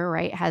fear,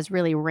 right, has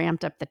really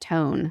ramped up the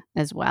tone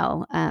as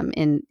well,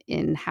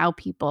 in how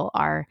people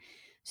are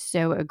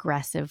so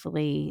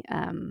aggressively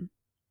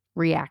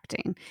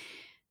reacting.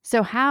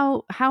 So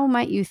how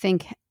might you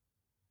think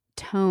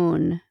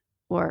tone,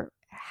 or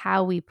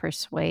how we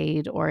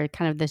persuade, or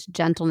kind of this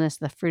gentleness,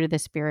 the fruit of the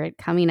Spirit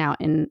coming out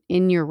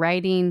in your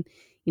writing,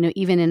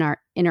 even in our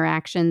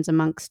interactions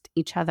amongst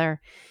each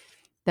other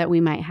that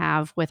we might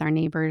have with our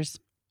neighbors,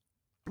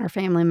 our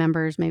family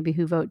members, maybe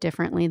who vote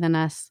differently than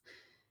us?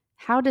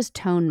 How does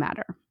tone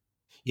matter?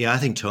 Yeah, I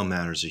think tone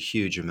matters a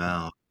huge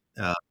amount.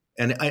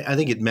 And I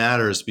think it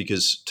matters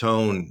because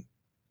tone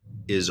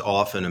is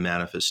often a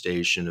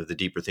manifestation of the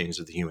deeper things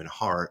of the human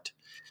heart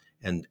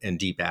and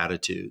deep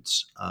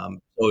attitudes.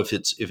 So if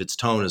its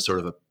tone is sort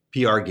of a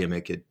PR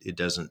gimmick, it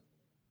doesn't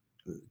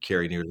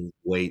carry nearly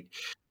the weight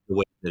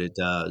that it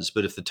does.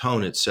 But if the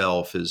tone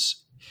itself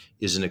is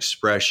an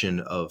expression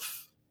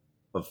of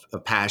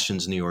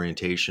passions and the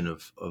orientation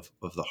of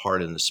the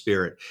heart and the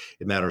spirit,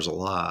 it matters a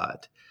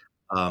lot.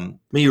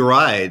 You're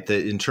right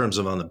that in terms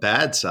of on the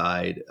bad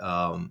side,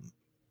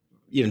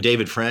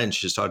 David French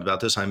just talked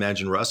about this. I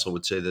imagine Russell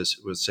would say this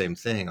was the same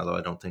thing, although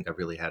I don't think I've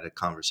really had a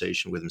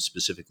conversation with him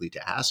specifically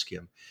to ask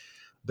him.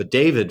 But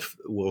David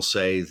will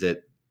say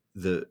that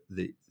the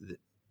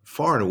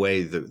far and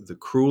away the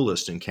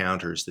cruelest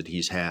encounters that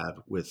he's had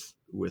with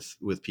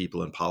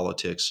people in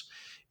politics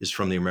is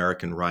from the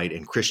American right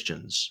and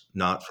Christians,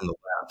 not from the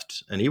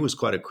left. And he was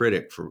quite a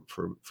critic for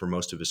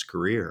most of his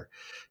career.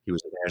 He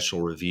was a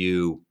National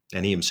Review,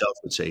 and he himself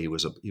would say he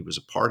was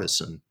a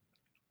partisan.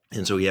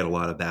 And so he had a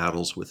lot of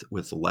battles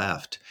with the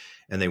left,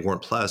 and they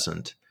weren't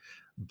pleasant.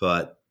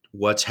 But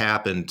what's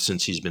happened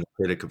since he's been a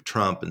critic of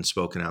Trump and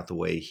spoken out the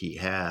way he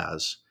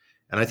has,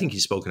 and I think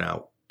he's spoken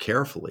out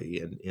carefully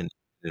and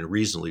in a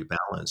reasonably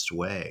balanced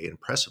way,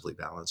 impressively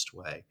balanced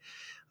way.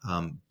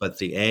 But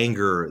the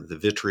anger, the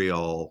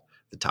vitriol,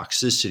 the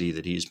toxicity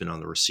that he's been on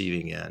the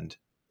receiving end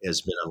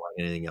has been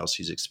unlike anything else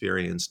he's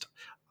experienced.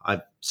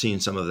 I've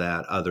seen some of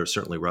that.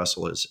 Certainly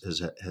Russell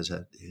has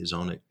had his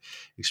own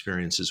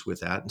experiences with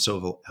that, and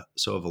so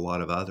have a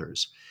lot of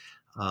others.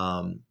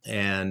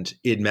 And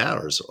it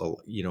matters,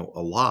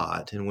 a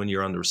lot. And when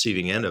you're on the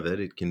receiving end of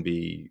it, it can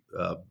be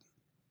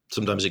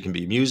sometimes it can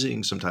be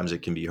amusing, sometimes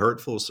it can be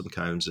hurtful,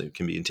 sometimes it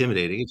can be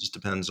intimidating. It just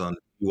depends on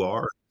who you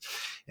are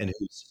and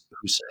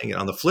who's saying it.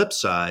 On the flip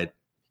side,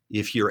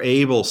 if you're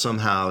able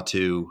somehow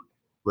to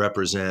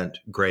represent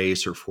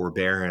grace or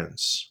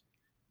forbearance,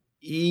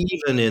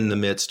 even in the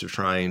midst of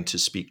trying to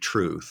speak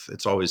truth,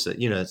 it's always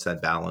that, it's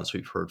that balance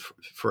we've heard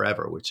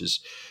forever, which is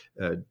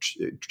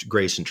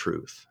grace and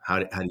truth. How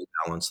do you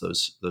balance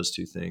those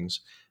two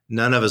things?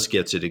 None of us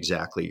gets it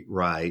exactly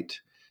right.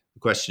 The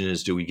question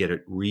is, do we get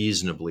it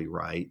reasonably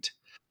right?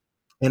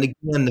 And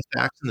again, the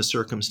facts and the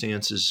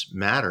circumstances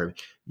matter.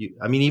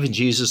 Even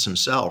Jesus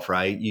himself,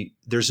 right?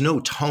 There's no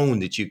tone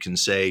that you can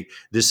say,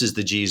 this is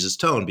the Jesus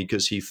tone,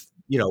 because he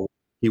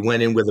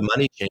went in with the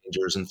money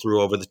changers and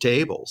threw over the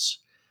tables.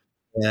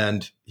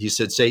 And he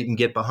said, Satan,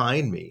 get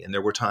behind me. And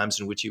there were times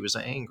in which he was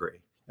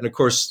angry. And of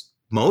course,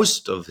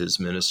 most of his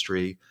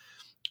ministry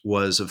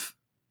was of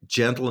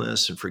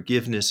gentleness and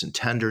forgiveness and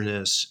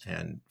tenderness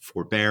and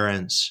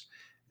forbearance,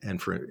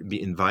 and for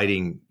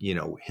inviting,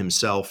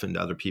 himself into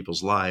other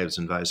people's lives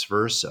and vice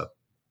versa.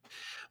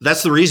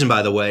 That's the reason,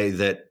 by the way,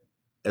 that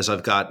as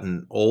I've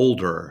gotten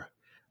older,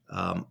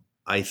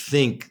 I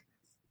think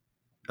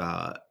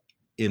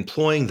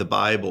employing the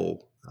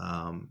Bible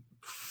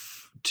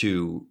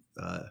to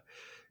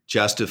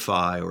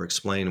justify or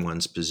explain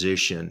one's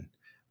position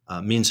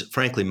means,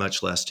 frankly,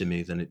 much less to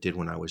me than it did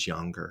when I was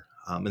younger.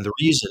 And the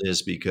reason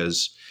is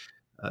because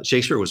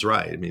Shakespeare was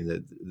right. I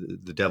mean,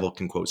 the devil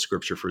can quote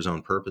scripture for his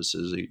own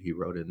purposes. He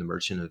wrote it in The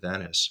Merchant of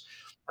Venice.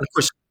 And of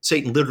course,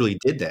 Satan literally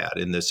did that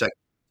in the second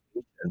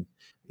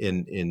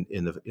in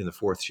the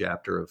fourth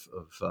chapter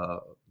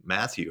of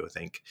Matthew, I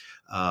think,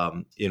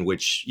 in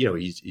which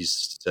he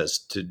says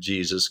to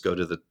Jesus, "Go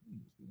to the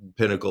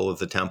pinnacle of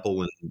the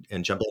temple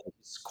and jump in."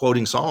 He's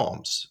quoting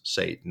Psalms,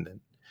 Satan, and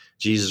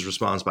Jesus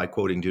responds by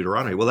quoting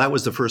Deuteronomy. Well, that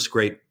was the first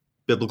great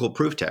biblical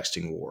proof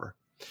texting war.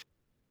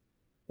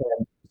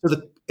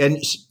 And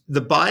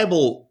the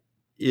Bible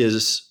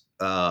is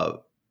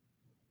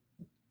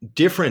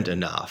different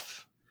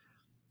enough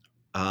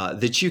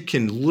that you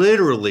can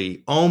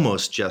literally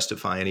almost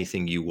justify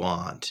anything you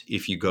want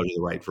if you go to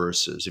the right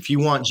verses. If you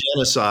want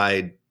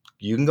genocide,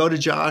 you can go to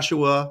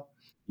Joshua,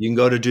 you can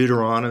go to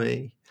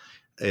Deuteronomy.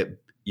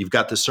 You've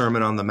got the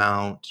Sermon on the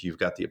Mount, you've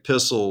got the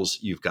epistles,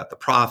 you've got the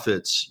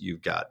prophets,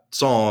 you've got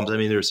Psalms. I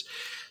mean,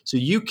 so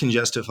you can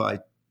justify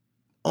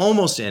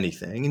almost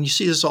anything, and you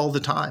see this all the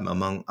time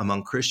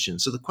among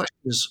Christians. So the question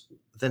is,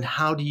 then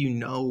how do you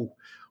know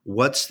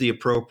what's the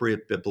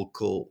appropriate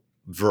biblical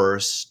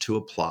verse to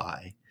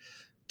apply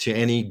to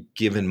any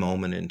given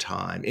moment in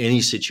time,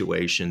 any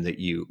situation that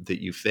you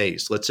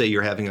face? Let's say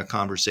you're having a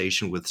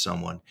conversation with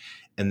someone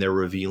and they're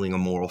revealing a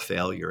moral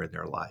failure in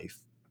their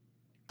life.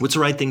 What's the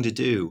right thing to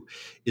do?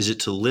 Is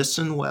it to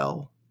listen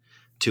well,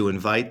 to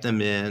invite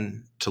them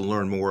in, to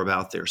learn more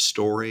about their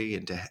story,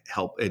 and to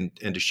help and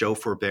to show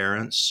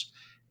forbearance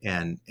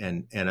and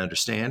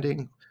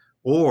understanding?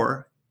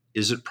 Or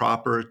is it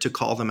proper to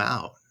call them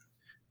out,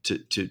 to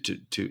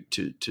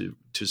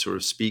sort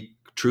of speak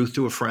truth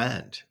to a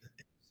friend?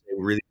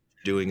 Really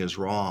what you're doing is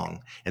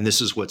wrong, and this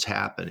is what's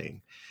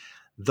happening.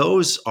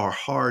 Those are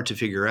hard to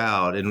figure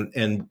out,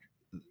 and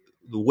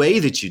the way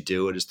that you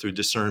do it is through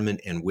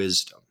discernment and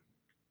wisdom.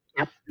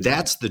 Yep.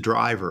 That's the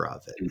driver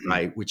of it,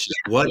 right? Which is,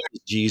 what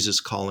is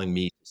Jesus calling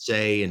me to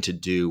say and to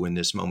do in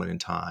this moment in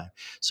time?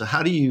 So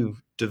how do you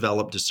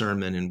develop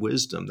discernment and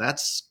wisdom?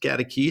 That's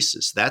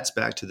catechesis. That's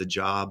back to the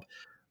job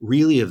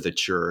really of the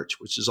church,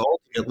 which is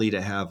ultimately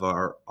to have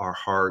our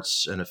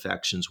hearts and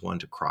affections won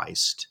to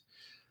Christ.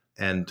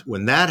 And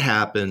when that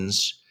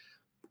happens,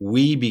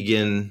 we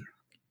begin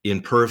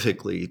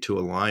imperfectly to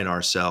align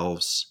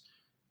ourselves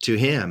to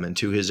him and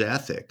to his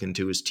ethic and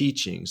to his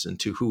teachings and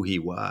to who he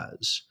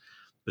was.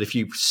 But if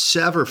you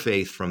sever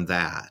faith from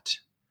that,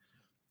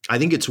 I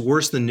think it's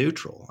worse than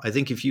neutral. I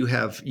think if you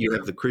have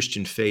the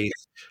Christian faith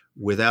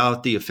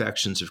without the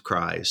affections of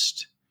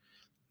Christ,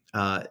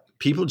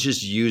 people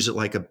just use it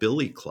like a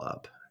billy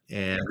club.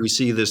 And we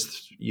see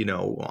this,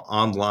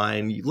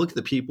 online. You look at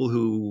the people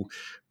who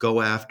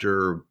go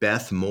after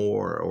Beth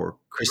Moore or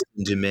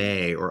Kristen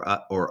DeMay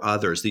or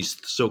others, these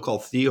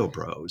so-called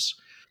theobros.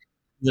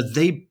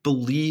 They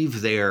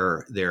believe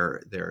they're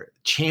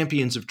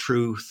champions of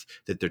truth,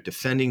 that they're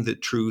defending the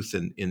truth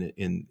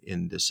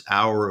in this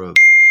hour of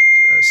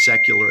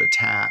secular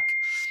attack,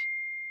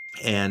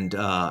 and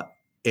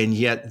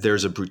yet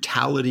there's a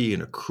brutality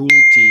and a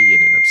cruelty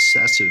and an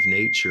obsessive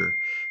nature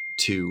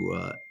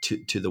to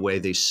the way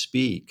they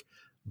speak.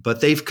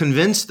 But they've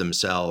convinced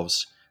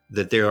themselves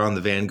that they're on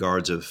the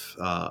vanguards of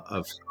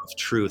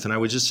truth. And I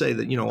would just say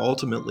that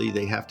ultimately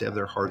they have to have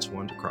their hearts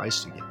won to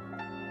Christ again.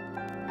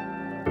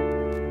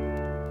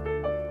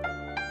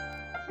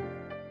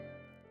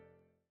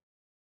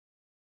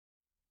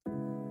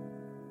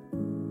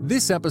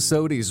 This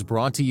episode is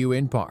brought to you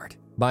in part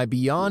by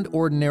Beyond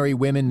Ordinary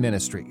Women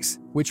Ministries,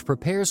 which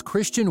prepares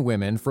Christian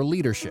women for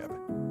leadership.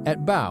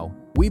 At BOW,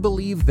 we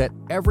believe that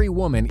every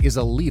woman is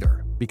a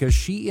leader because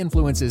she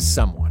influences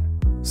someone.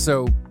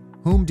 So,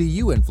 whom do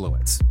you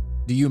influence?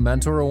 Do you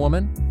mentor a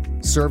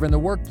woman? Serve in the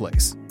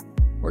workplace?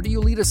 Or do you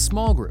lead a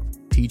small group,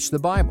 teach the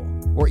Bible,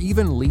 or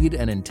even lead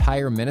an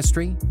entire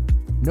ministry?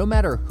 No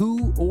matter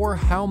who or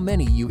how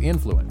many you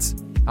influence,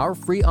 our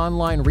free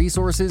online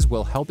resources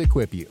will help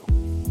equip you.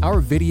 Our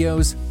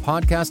videos,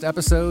 podcast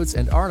episodes,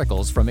 and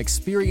articles from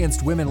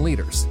experienced women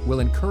leaders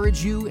will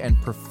encourage you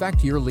and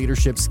perfect your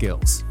leadership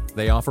skills.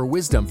 They offer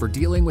wisdom for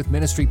dealing with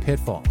ministry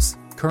pitfalls,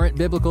 current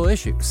biblical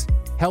issues,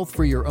 health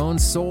for your own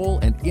soul,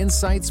 and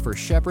insights for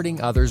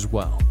shepherding others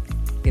well.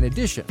 In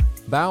addition,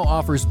 BOW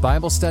offers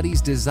Bible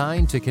studies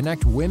designed to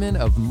connect women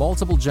of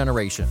multiple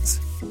generations.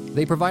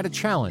 They provide a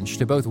challenge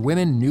to both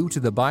women new to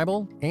the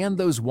Bible and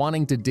those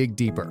wanting to dig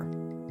deeper.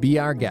 Be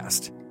our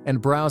guest and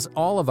browse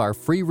all of our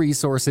free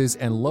resources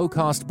and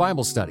low-cost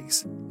Bible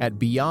studies at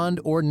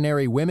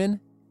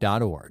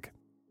beyondordinarywomen.org.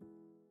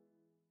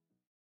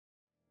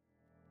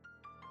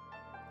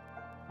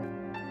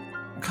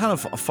 kind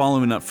of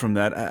following up from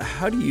that,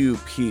 how do you,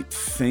 Pete,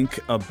 think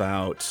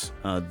about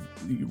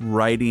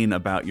writing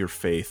about your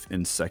faith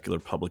in secular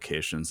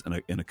publications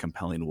in a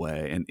compelling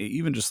way? And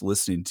even just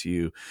listening to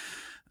you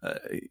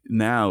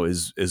now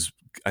is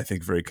I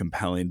think very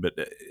compelling. But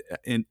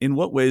in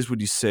what ways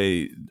would you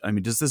say? I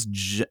mean, does this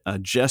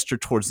gesture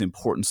towards the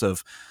importance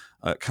of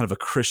kind of a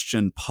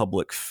Christian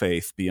public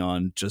faith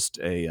beyond just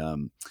a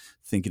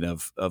thinking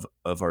of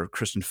our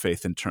Christian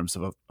faith in terms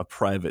of a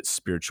private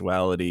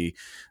spirituality,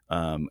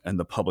 and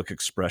the public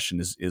expression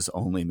is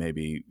only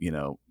maybe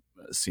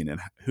seen in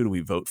who do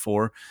we vote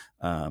for?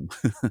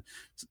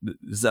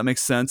 Does that make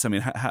sense? I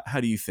mean, how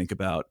do you think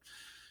about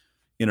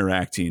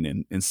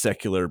interacting in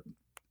secular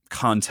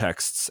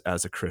contexts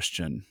as a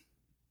Christian?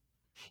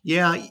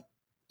 Yeah,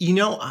 you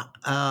know,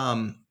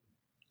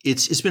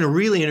 it's been a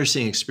really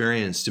interesting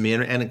experience to me,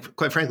 and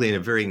quite frankly, a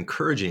very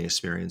encouraging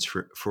experience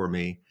for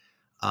me.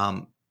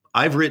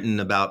 I've written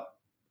about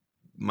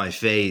my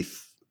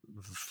faith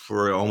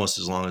for almost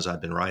as long as I've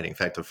been writing. In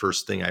fact, the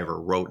first thing I ever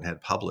wrote and had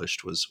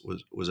published was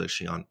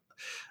actually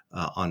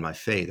on my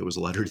faith. It was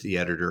a letter to the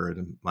editor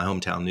in my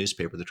hometown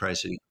newspaper, the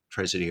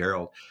Tri-City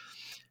Herald.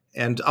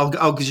 And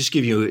I'll just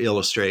give you an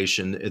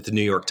illustration at the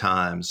New York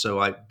Times. So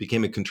I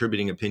became a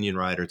contributing opinion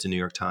writer to New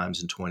York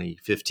Times in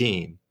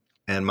 2015,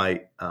 and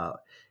my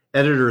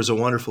editor is a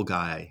wonderful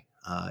guy,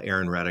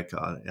 Aaron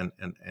Redica,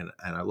 and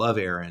I love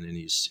Aaron, and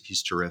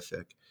he's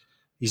terrific.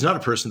 He's not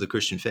a person of the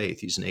Christian faith.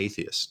 He's an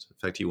atheist. In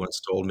fact, he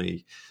once told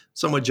me,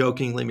 somewhat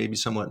jokingly, maybe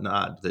somewhat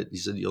not, that he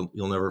said, "You'll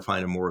never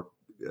find a more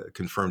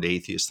confirmed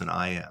atheist than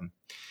I am."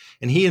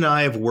 And he and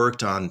I have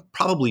worked on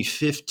probably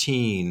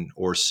 15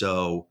 or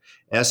so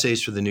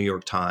essays for the New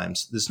York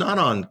Times. It's not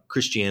on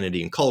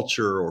Christianity and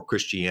culture or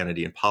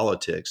Christianity and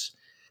politics.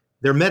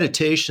 They're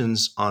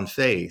meditations on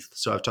faith.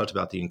 So I've talked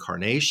about the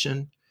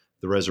incarnation,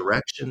 the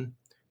resurrection,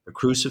 the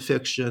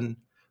crucifixion,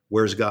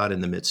 where's God in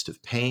the midst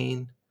of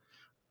pain,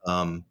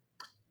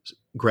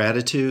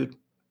 gratitude,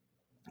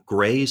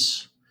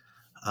 grace,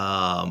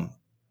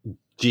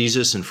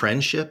 Jesus and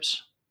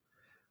friendships,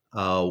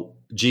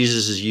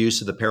 Jesus'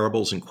 use of the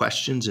parables and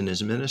questions in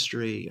his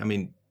ministry. I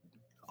mean,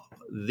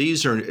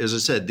 these are, as I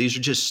said, these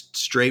are just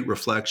straight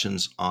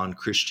reflections on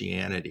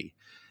Christianity.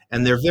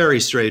 And they're very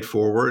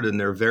straightforward, and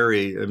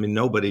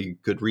nobody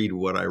could read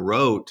what I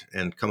wrote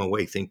and come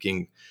away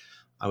thinking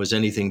I was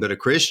anything but a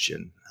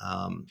Christian.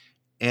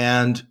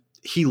 And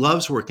he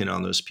loves working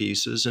on those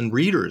pieces, and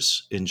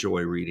readers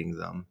enjoy reading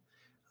them.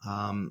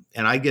 And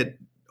I get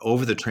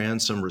over the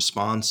transom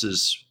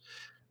responses,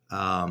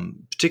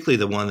 particularly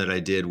the one that I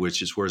did,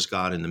 which is "Where's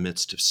God in the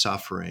Midst of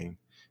Suffering?",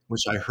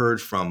 which I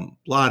heard from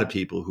a lot of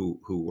people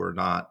who were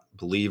not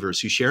believers,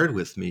 who shared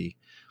with me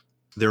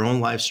their own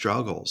life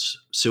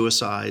struggles,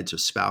 suicides of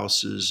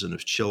spouses and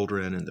of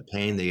children, and the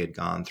pain they had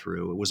gone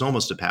through. It was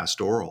almost a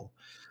pastoral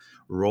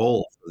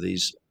role for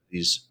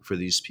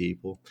these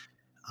people.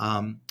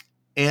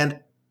 And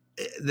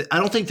I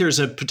don't think there's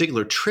a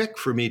particular trick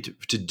for me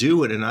to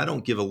do it. And I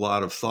don't give a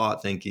lot of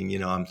thought thinking,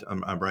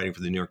 I'm writing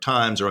for the New York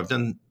Times, or I've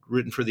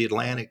written for the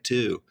Atlantic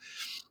too.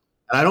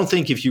 And I don't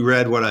think if you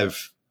read what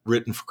I've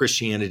written for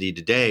Christianity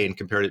Today and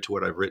compared it to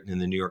what I've written in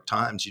the New York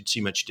Times, you'd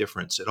see much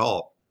difference at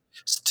all.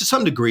 To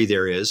some degree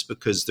there is,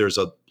 because there's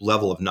a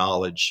level of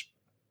knowledge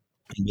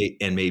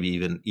and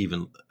maybe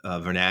even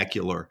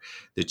vernacular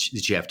that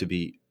you have to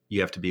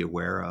be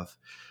aware of.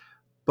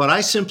 But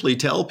I simply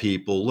tell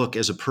people, look,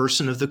 as a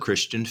person of the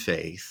Christian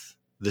faith,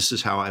 this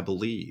is how I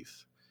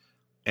believe.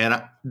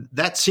 And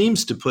that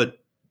seems to put,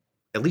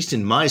 at least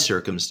in my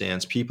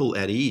circumstance, people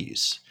at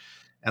ease.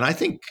 And I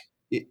think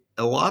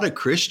a lot of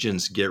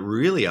Christians get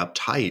really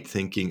uptight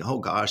thinking, oh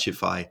gosh,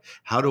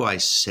 how do I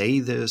say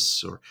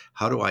this? Or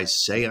how do I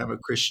say I'm a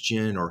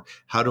Christian? Or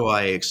how do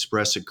I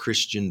express a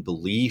Christian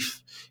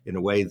belief in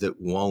a way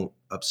that won't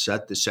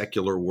upset the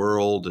secular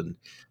world? And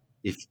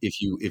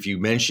if you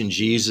mention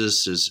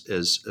Jesus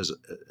as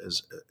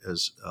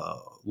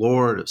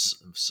Lord, as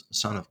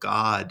Son of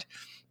God,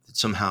 that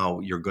somehow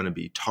you're going to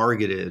be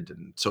targeted,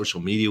 and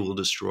social media will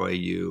destroy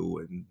you,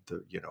 and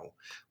the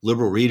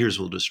liberal readers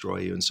will destroy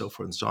you, and so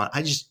forth and so on.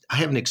 I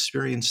haven't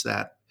experienced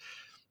that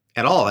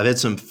at all. I've had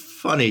some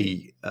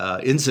funny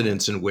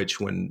incidents in which,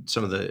 when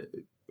some of the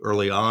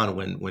early on,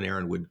 when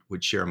Aaron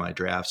would share my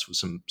drafts with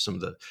some of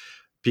the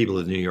people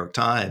at the New York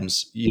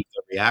Times, the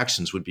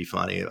reactions would be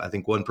funny. I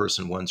think one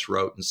person once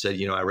wrote and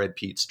said, I read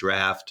Pete's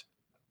draft,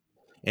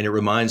 and it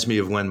reminds me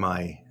of when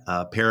my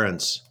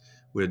parents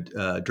would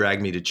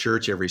drag me to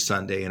church every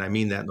Sunday, and I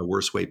mean that in the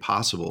worst way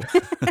possible.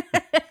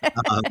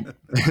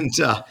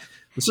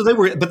 So they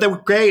were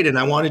great, and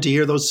I wanted to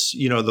hear those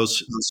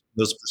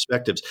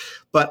perspectives.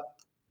 But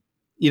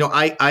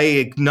I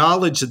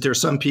acknowledge that there are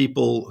some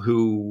people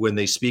who, when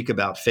they speak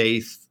about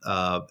faith,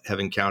 have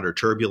encountered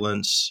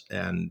turbulence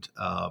and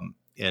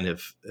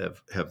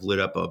have lit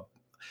up a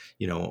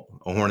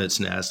hornet's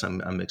nest.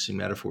 I'm mixing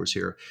metaphors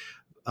here,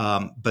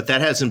 but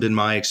that hasn't been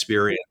my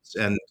experience.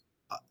 And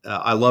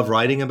I love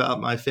writing about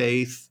my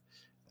faith.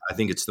 I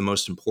think it's the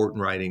most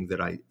important writing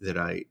that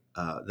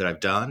I've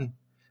done.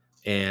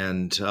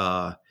 And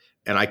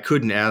And I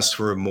couldn't ask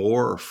for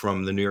more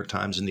from the New York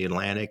Times and the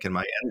Atlantic and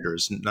my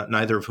editors,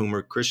 neither of whom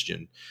are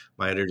Christian.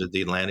 My editor of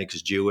the Atlantic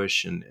is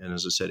Jewish, and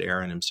as I said,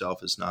 Aaron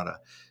himself is not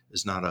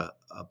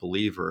a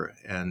believer.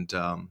 And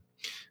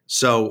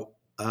so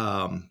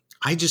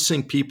I just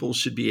think people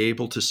should be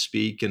able to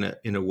speak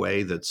in a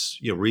way that's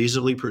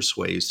reasonably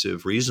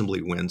persuasive,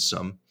 reasonably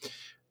winsome,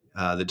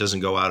 that doesn't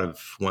go out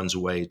of one's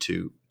way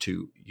to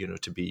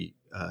be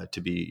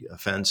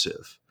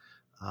offensive.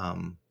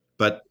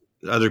 But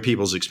other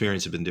people's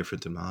experience have been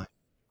different than mine.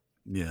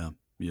 Yeah.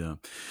 Yeah.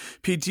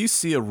 Pete, do you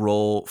see a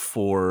role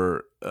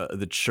for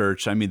the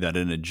church? I mean that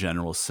in a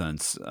general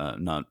sense,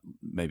 not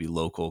maybe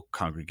local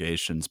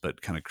congregations,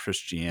 but kind of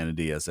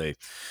Christianity as a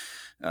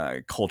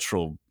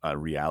cultural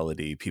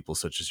reality, people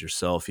such as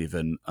yourself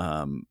even.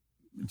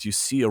 Do you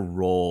see a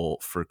role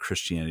for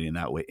Christianity in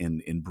that way,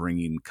 in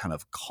bringing kind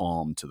of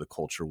calm to the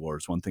culture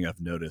wars? One thing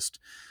I've noticed,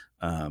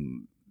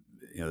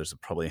 there's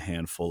probably a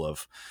handful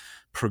of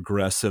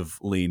progressive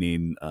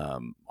leaning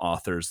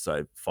authors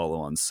I follow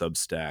on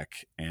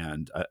Substack,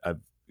 and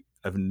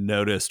I've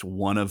noticed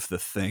one of the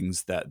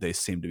things that they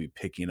seem to be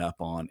picking up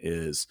on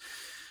is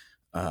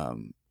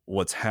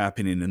what's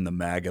happening in the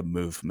MAGA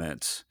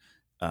movement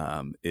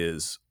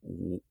is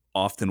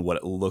often what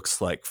it looks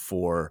like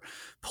for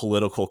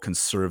political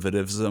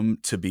conservatism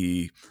to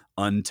be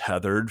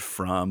untethered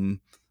from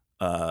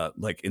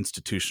like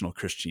institutional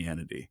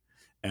Christianity,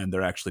 and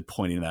they're actually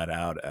pointing that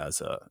out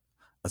as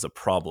a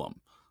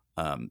problem.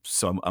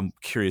 So I'm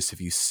curious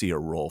if you see a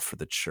role for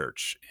the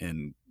church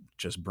in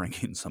just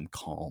bringing some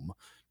calm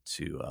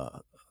to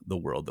the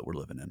world that we're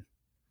living in.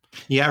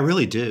 Yeah, I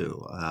really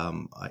do.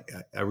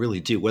 I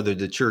really do. Whether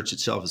the church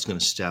itself is going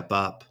to step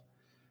up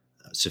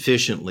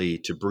sufficiently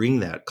to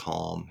bring that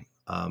calm,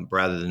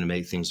 rather than to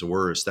make things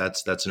worse,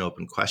 that's an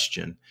open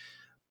question.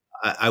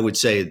 I would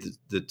say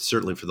that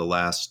certainly for the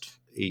last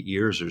 8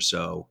 years or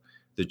so,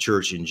 the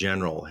church in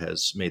general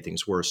has made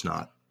things worse,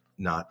 not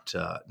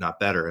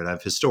better. And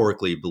I've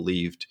historically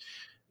believed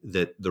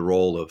that the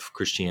role of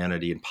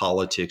Christianity in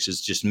politics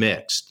is just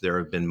mixed. There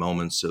have been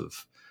moments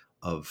of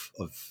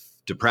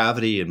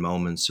depravity and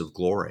moments of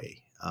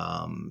glory.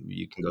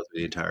 You can go through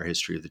the entire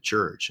history of the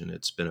church, and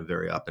it's been a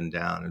very up and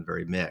down and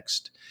very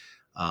mixed.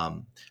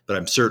 But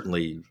I'm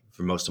certainly,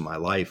 for most of my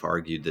life,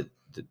 argued that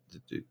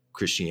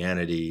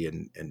Christianity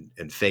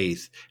and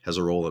faith has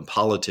a role in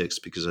politics,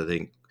 because I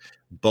think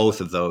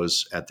both of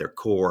those at their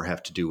core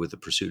have to do with the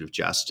pursuit of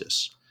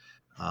justice.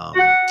 Um,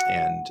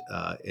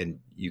 and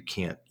you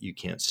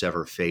can't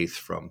sever faith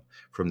from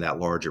that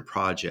larger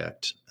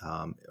project,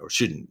 or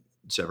shouldn't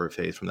sever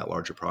faith from that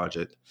larger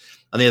project.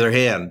 On the other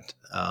hand,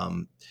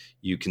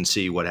 you can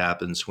see what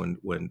happens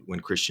when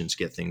Christians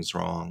get things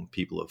wrong.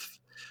 People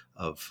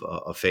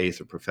of faith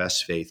or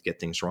professed faith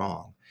get things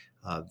wrong,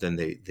 then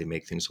they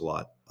make things a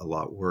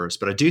lot worse.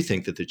 But I do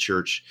think that the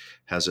church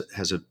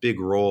has a big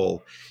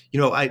role.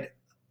 I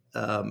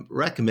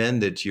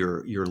recommend that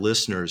your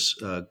listeners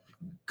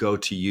go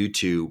to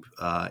YouTube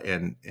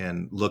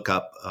and look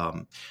up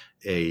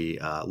a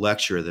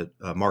lecture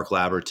that Mark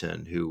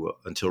Laberton, who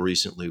until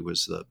recently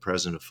was the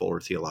president of Fuller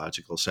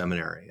Theological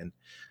Seminary, and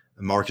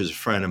Mark is a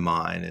friend of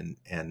mine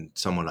and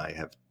someone I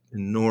have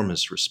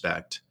enormous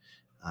respect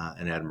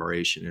and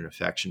admiration and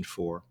affection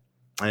for.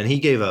 And he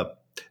gave a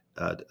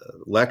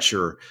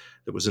lecture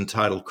that was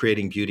entitled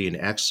 "Creating Beauty in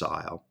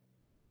Exile,"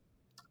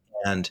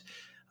 and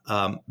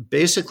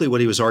basically,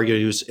 what he was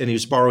arguing, he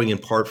was borrowing in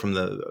part from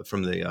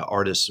the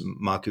artist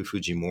Maku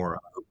Fujimura,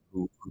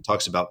 who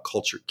talks about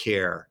culture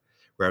care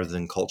rather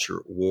than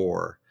culture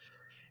war.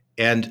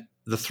 And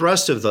the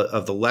thrust of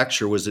the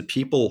lecture was that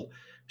people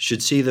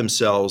should see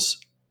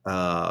themselves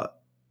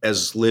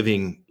as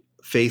living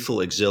faithful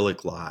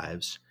exilic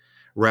lives,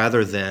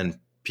 rather than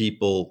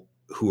people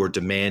who are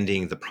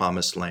demanding the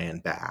promised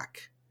land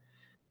back.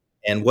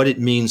 And what it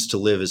means to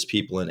live as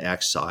people in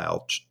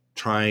exile,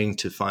 trying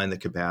to find the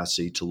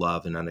capacity to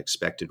love in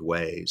unexpected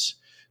ways,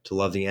 to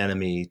love the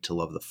enemy, to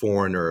love the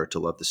foreigner, to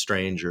love the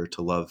stranger,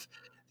 to love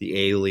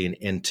the alien,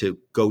 and to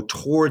go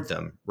toward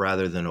them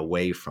rather than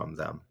away from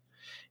them.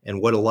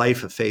 And what a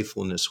life of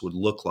faithfulness would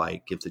look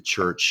like if the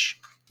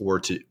church were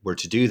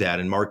to do that.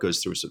 And Mark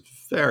goes through a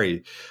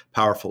very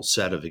powerful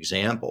set of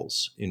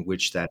examples in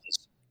which that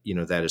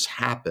has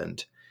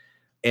happened.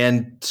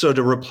 And so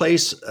to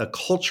replace a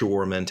culture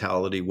war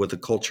mentality with a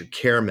culture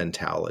care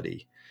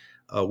mentality,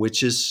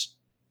 which is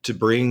to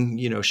bring,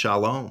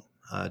 shalom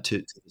to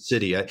the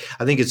city. I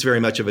think it's very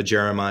much of a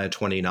Jeremiah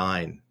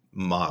 29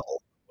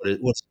 model.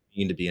 What's it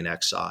mean to be in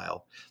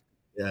exile,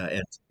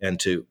 and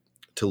to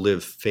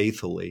live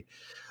faithfully?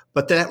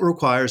 But that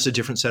requires a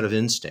different set of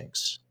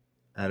instincts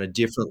and a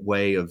different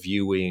way of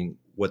viewing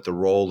what the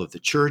role of the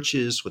church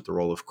is, what the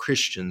role of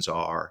Christians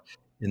are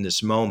in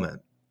this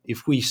moment.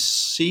 If we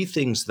see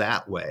things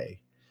that way,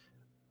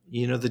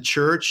 the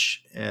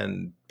church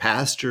and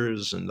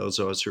pastors and those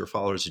of us who are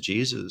followers of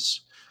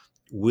Jesus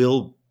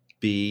will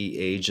be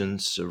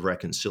agents of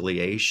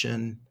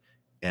reconciliation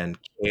and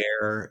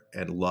care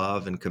and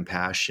love and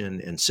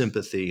compassion and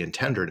sympathy and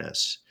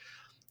tenderness.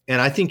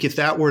 And I think if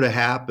that were to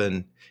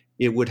happen,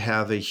 it would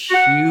have a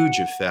huge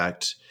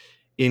effect,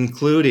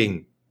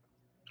 including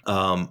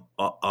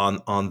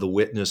on the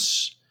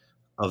witness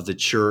of the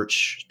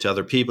church to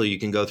other people. You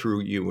can go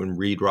through you and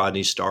read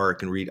Rodney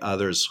Stark and read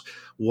others.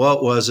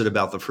 What was it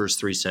about the first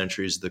 3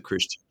 centuries of the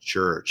Christian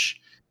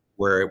church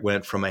where it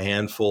went from a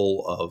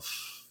handful of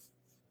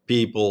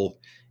people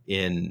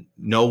in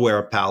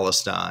nowhere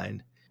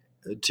Palestine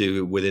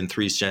to within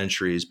 3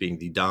 centuries being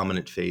the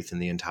dominant faith in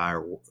the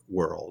entire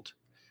world?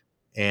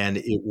 And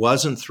it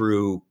wasn't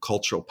through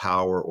cultural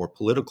power or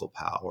political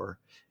power.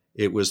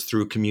 It was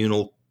through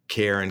communal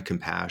care and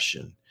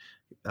compassion,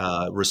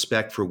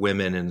 respect for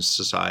women in a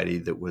society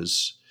that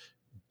was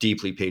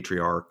deeply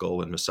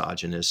patriarchal and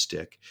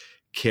misogynistic,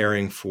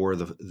 caring for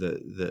the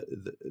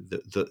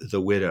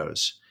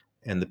widows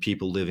and the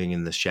people living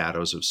in the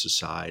shadows of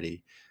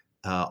society,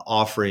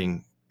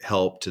 offering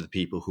help to the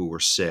people who were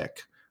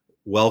sick,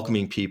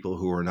 welcoming people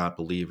who were not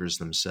believers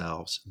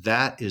themselves.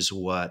 That is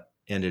what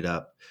ended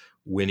up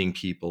winning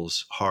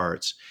people's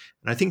hearts.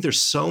 And I think there's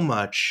so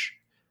much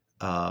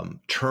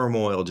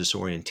turmoil,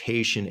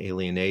 disorientation,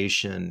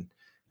 alienation,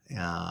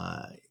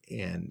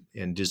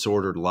 and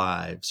disordered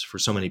lives for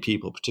so many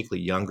people,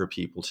 particularly younger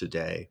people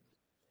today.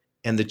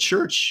 And the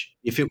church,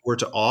 if it were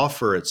to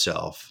offer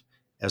itself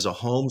as a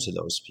home to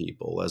those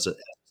people, as a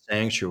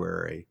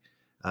sanctuary,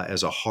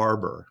 as a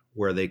harbor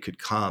where they could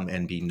come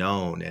and be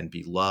known and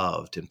be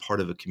loved and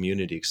part of a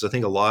community. Because I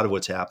think a lot of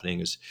what's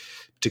happening is,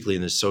 particularly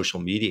in this social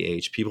media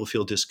age, people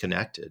feel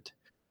disconnected.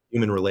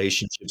 Human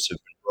relationships have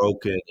been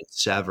broken and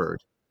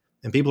severed.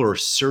 And people are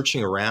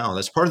searching around.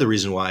 That's part of the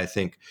reason why I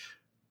think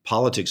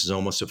politics is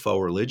almost a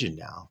faux religion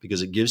now,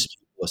 because it gives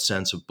people a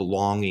sense of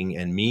belonging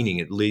and meaning.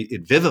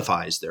 It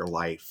vivifies their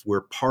life.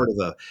 We're part of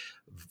a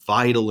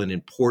vital and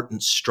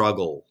important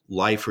struggle,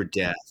 life or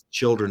death,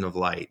 children of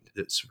light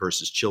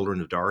versus children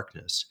of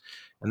darkness.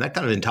 And that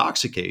kind of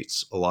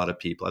intoxicates a lot of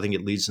people. I think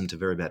it leads them to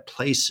very bad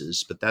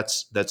places, but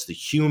that's the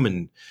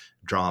human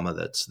drama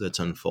that's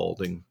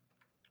unfolding.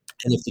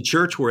 And if the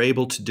church were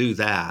able to do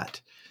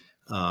that,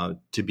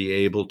 to be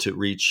able to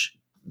reach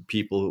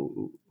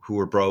people who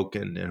were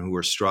broken and who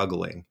were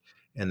struggling,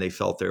 and they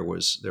felt there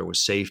was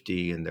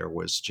safety and there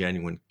was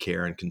genuine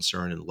care and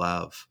concern and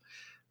love,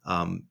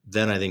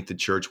 then I think the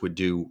church would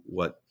do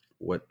what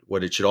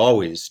it should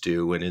always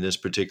do. And in this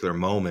particular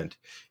moment,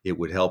 it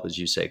would help, as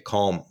you say,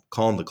 calm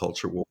the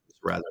culture wars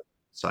rather than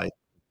incite.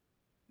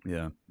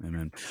 Yeah,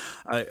 amen.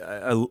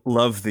 I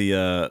love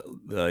the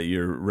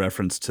your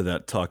reference to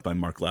that talk by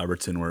Mark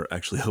Laberton. We're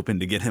actually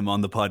hoping to get him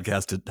on the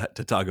podcast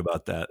to talk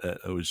about that.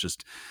 It was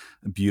just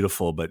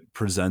beautiful, but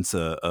presents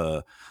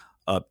a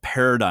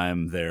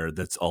paradigm there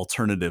that's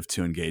alternative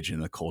to engaging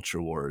in the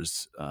culture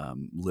wars,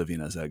 living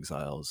as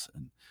exiles,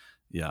 and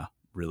yeah,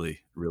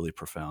 really, really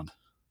profound.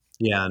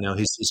 Yeah, no,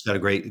 he's got a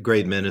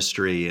great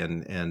ministry,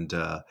 and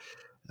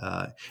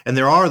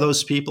there are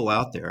those people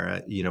out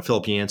there.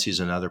 Philip Yancey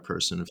is another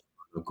person,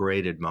 a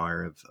great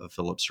admirer of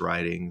Philip's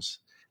writings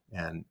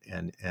and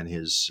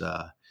his.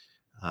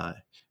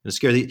 It's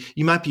scary.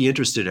 You might be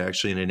interested,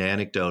 actually, in an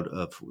anecdote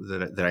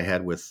that I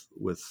had with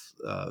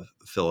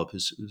Philip,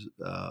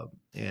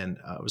 and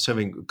I was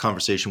having a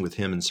conversation with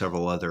him and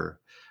several other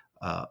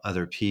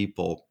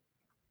people,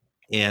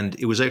 and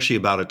it was actually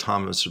about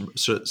a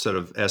set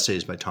of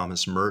essays by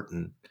Thomas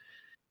Merton,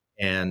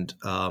 and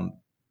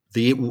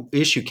the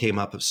issue came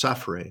up of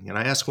suffering. And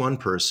I asked one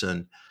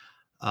person,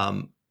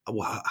 and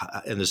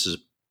this is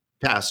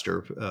a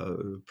pastor,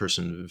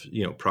 person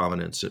of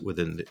prominence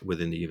within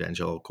the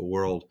evangelical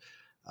world,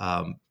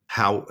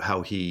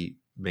 how he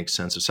makes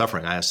sense of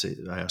suffering. I asked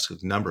a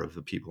number of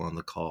the people on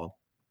the call,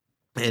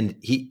 and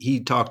he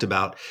talked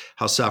about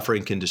how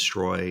suffering can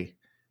destroy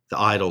the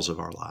idols of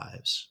our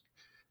lives,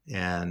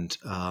 and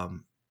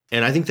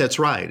I think that's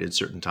right. At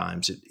certain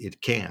times,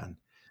 it can.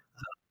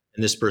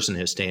 And this person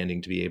has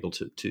standing to be able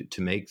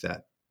to make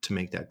that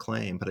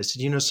claim. But I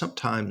said,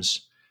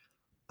 sometimes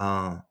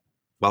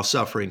while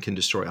suffering can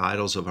destroy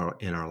idols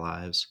in our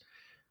lives,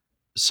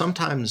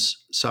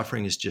 sometimes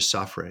suffering is just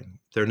suffering.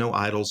 There are no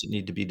idols that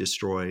need to be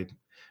destroyed,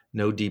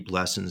 no deep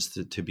lessons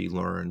to be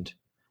learned.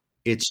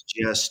 It's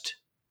just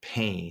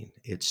pain.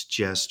 It's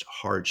just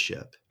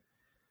hardship.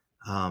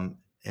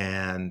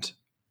 And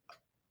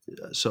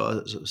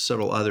so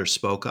several others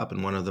spoke up,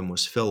 and one of them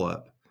was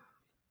Philip.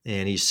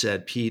 And he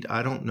said, Pete,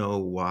 I don't know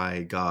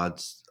why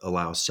God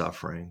allows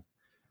suffering.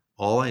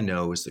 All I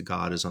know is that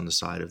God is on the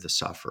side of the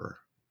sufferer.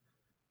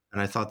 And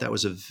I thought that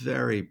was a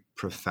very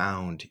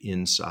profound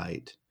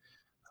insight,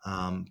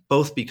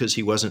 both because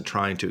he wasn't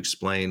trying to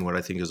explain what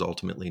I think is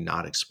ultimately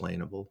not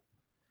explainable.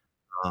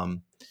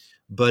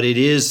 But it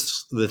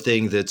is the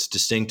thing that's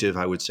distinctive,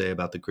 I would say,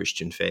 about the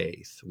Christian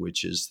faith,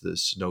 which is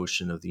this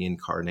notion of the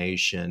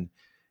incarnation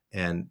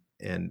and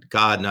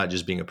God not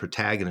just being a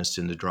protagonist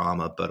in the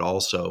drama, but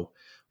also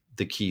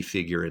the key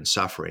figure in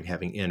suffering,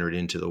 having entered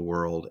into the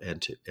world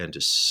and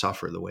to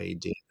suffer the way he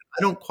did.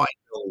 I don't quite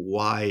know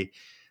why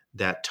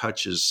that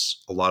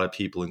touches a lot of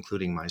people,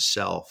 including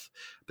myself,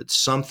 but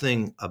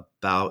something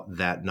about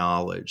that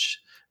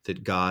knowledge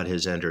that God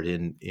has entered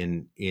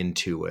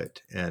into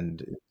it.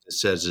 And it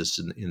says this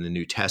in the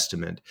New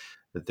Testament,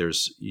 that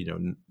there's,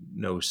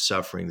 no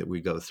suffering that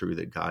we go through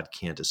that God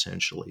can't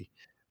essentially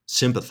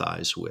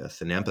sympathize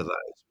with and empathize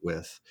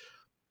with.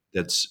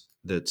 That's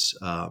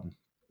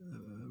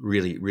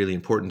really, really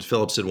important.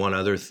 Philip said one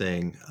other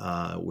thing,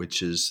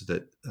 which is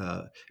that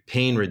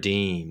pain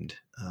redeemed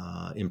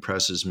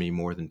impresses me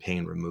more than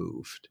pain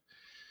removed.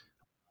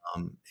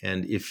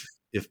 And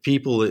if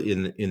people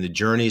in the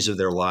journeys of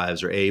their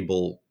lives are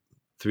able,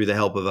 through the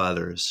help of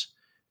others,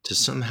 to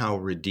somehow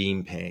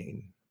redeem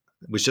pain,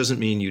 which doesn't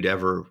mean you'd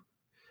ever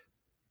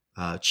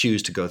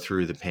choose to go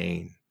through the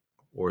pain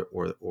or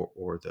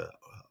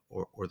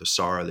the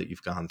sorrow that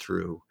you've gone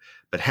through,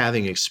 but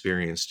having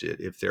experienced it,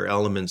 if there are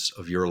elements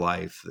of your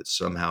life that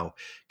somehow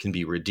can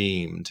be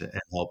redeemed and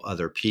help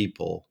other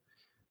people,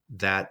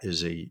 that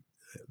is a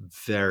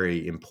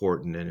very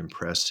important and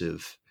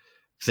impressive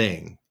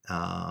thing.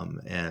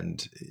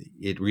 And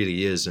it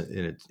really is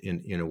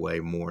in a way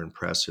more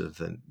impressive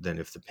than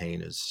if the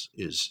pain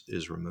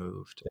is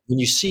removed. When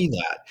you see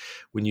that,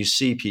 when you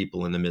see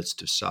people in the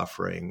midst of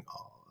suffering,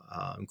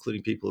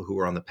 including people who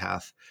are on the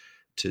path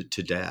to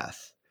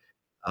death,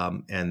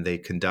 and they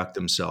conduct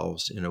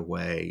themselves in a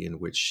way in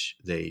which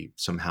they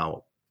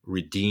somehow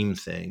redeem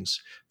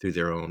things through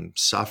their own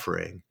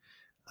suffering,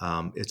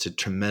 it's a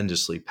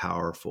tremendously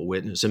powerful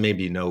witness. And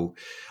maybe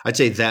I'd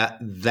say that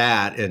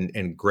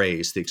and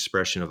grace, the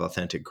expression of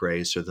authentic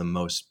grace, are the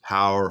most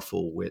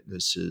powerful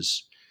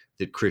witnesses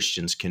that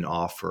Christians can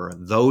offer.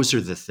 Those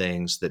are the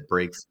things that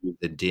break through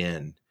the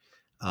din.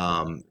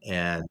 And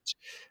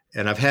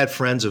I've had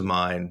friends of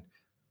mine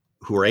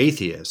who are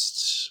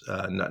atheists,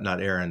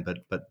 not Aaron,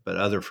 but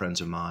other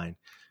friends of mine,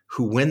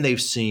 who, when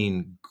they've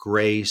seen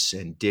grace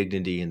and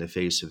dignity in the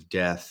face of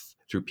death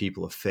through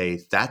people of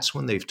faith, that's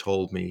when they've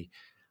told me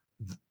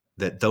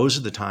that those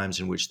are the times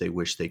in which they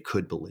wish they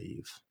could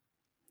believe.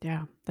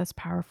 Yeah, that's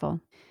powerful.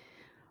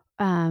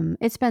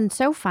 It's been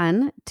so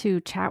fun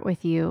to chat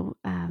with you.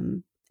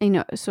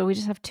 So we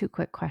just have two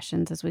quick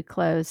questions as we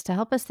close to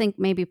help us think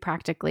maybe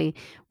practically.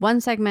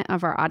 One segment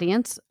of our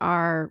audience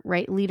are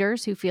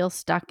leaders who feel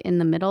stuck in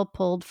the middle,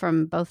 pulled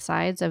from both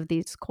sides of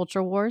these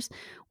culture wars.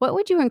 What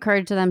would you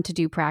encourage them to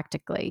do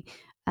practically?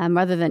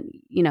 Rather than,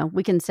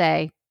 we can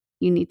say,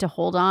 you need to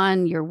hold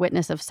on. Your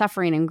witness of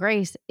suffering and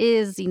grace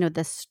is,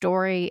 the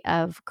story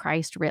of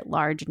Christ writ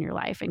large in your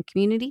life and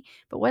community.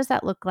 But what does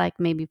that look like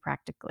maybe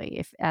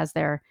practically as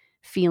they're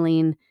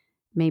feeling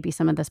maybe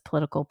some of this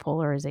political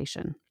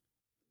polarization?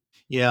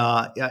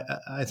 Yeah,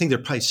 I think there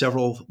are probably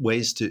several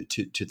ways to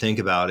think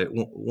about it.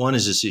 One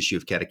is this issue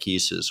of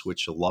catechesis,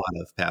 which a lot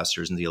of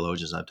pastors and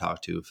theologians I've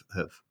talked to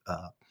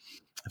have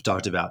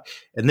talked about.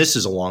 And this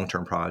is a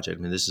long-term project.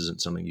 I mean, this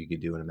isn't something you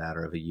could do in a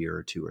matter of a year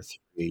or two or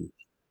three.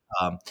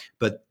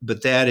 But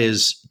that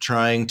is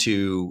trying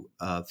to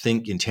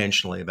think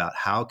intentionally about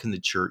how can the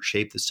church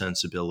shape the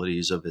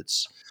sensibilities of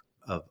its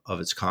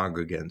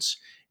congregants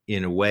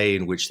in a way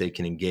in which they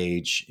can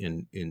engage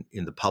in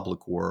the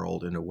public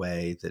world in a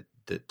way that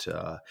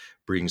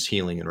brings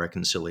healing and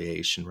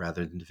reconciliation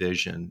rather than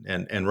division.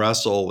 And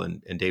Russell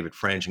and David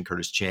French and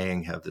Curtis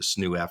Chang have this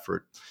new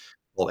effort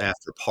called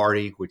After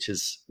Party, which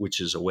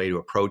is a way to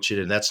approach it.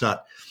 And that's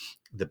not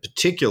the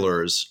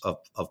particulars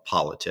of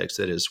politics.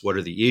 That is, what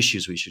are the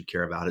issues we should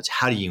care about? It's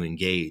how do you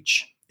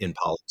engage in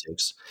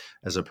politics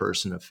as a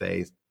person of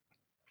faith?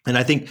 And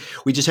I think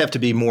we just have to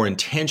be more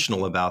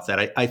intentional about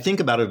that. I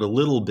think about it a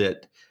little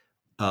bit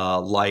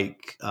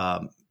like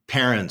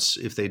parents,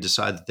 if they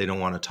decide that they don't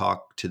want to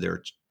talk to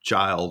their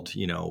child,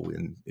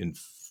 in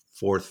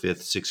fourth,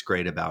 fifth, sixth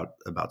grade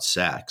about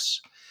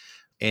sex.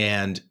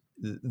 And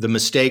the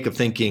mistake of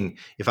thinking,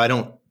 if I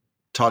don't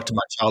talk to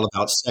my child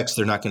about sex,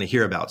 they're not going to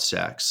hear about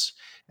sex.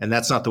 And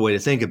that's not the way to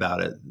think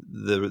about it.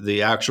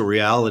 The actual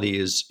reality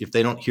is, if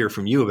they don't hear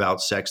from you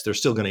about sex, they're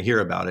still going to hear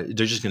about it.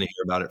 They're just going to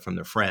hear about it from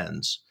their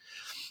friends.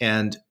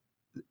 And,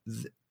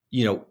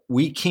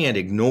 we can't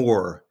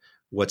ignore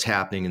what's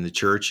happening in the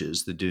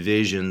churches, the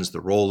divisions,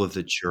 the role of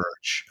the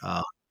church.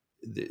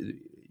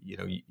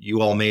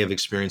 You all may have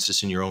experienced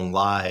this in your own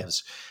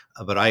lives,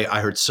 but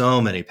I heard so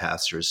many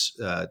pastors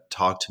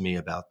talk to me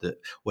about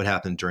what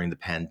happened during the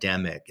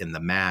pandemic and the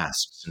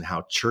masks, and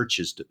how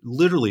churches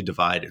literally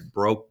divided,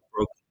 broke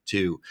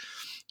too,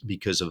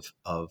 because of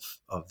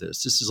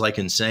this. This is like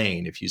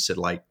insane. If you said,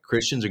 like,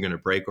 Christians are going to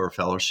break our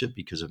fellowship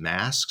because of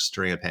masks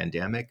during a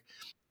pandemic,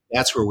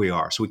 that's where we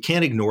are. So we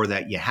can't ignore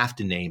that. You have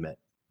to name it.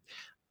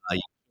 You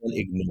can't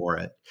ignore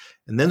it.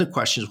 And then the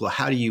question is, well,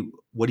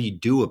 what do you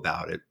do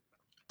about it?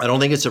 I don't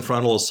think it's a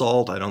frontal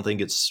assault. I don't think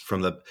it's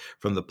from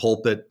the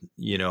pulpit,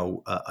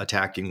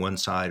 attacking one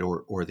side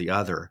or the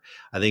other.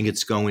 I think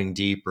it's going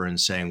deeper and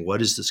saying, what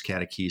does this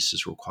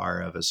catechesis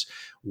require of us?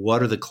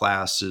 What are the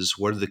classes?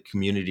 What are the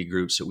community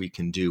groups that we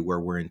can do where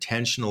we're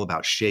intentional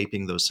about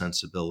shaping those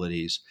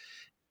sensibilities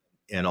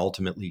and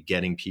ultimately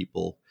getting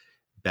people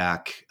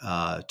back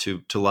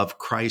to love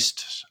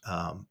Christ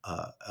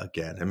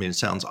again. I mean, it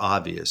sounds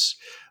obvious,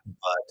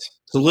 but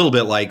it's a little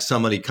bit like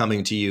somebody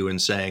coming to you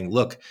and saying,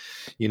 "Look,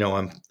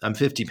 I'm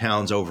 50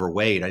 pounds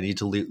overweight. I need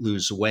to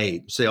lose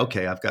weight." Say,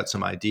 "Okay, I've got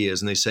some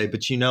ideas," and they say,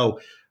 "But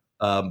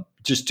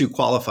just two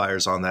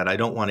qualifiers on that. I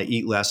don't want to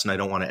eat less and I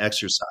don't want to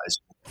exercise.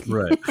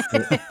 Right.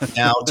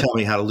 Now tell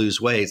me how to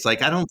lose weight." It's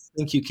like, I don't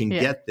think you can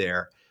Yeah. get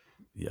there.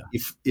 Yeah.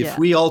 If Yeah.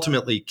 we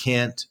ultimately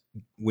can't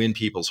win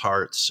people's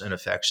hearts and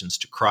affections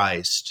to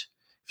Christ,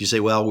 if you say,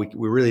 well,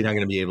 we're really not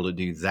going to be able to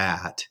do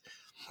that,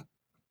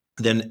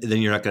 then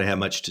you're not going to have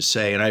much to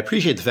say. And I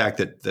appreciate the fact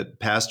that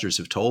pastors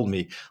have told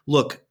me,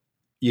 look,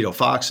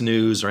 Fox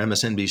News or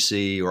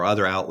MSNBC or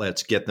other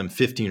outlets get them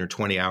 15 or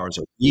 20 hours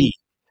a week.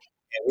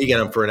 And we get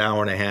them for an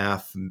hour and a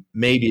half.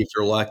 Maybe if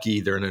you're lucky,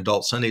 they're in an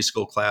adult Sunday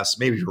school class.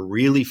 Maybe if you're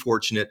really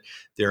fortunate,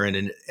 they're in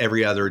an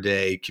every other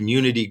day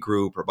community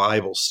group or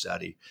Bible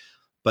study.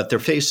 But they're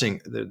facing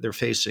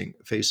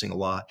a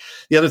lot.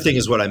 The other thing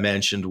is what I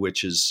mentioned,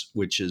 which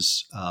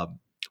is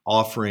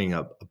offering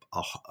a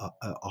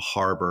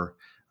harbor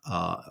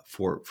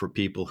for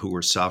people who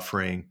are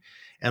suffering,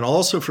 and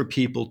also for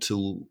people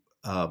to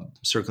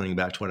circling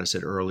back to what I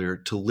said earlier,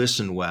 to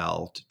listen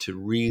well, to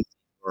really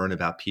learn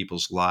about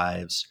people's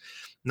lives,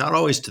 not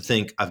always to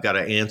think I've got to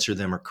answer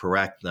them or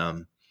correct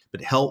them, but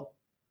help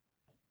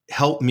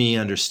me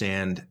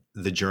understand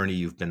the journey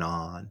you've been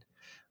on.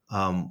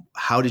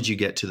 How did you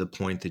get to the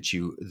point that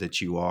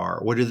you are?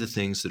 What are the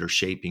things that are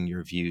shaping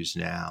your views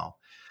now?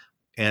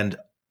 And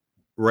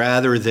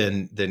rather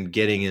than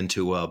getting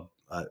into a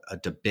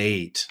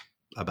debate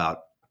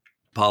about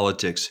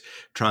politics,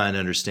 try and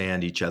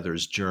understand each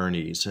other's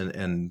journeys.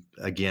 And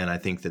again, I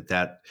think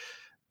that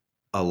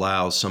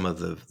allows some of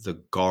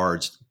the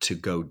guards to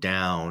go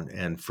down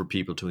and for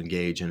people to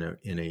engage in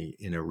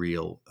a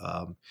real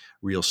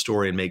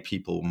story and make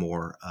people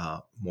more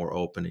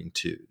opening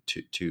to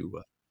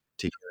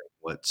hearing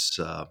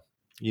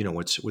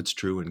what's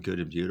true and good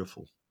and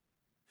beautiful.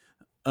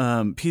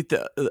 Pete,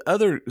 the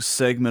other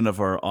segment of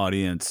our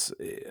audience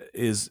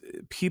is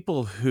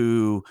people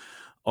who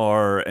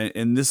are,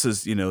 and this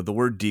is, the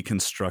word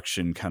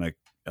deconstruction kind of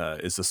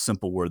is a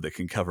simple word that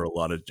can cover a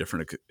lot of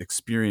different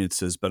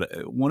experiences. But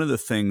one of the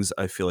things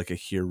I feel like I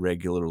hear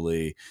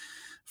regularly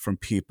from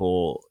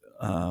people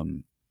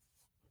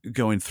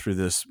going through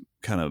this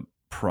kind of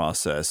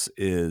process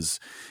is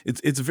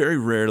it's very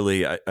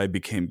rarely I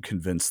became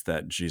convinced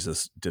that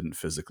Jesus didn't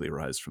physically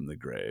rise from the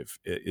grave.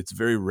 It's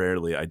very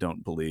rarely I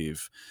don't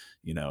believe,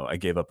 I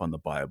gave up on the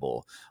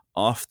Bible.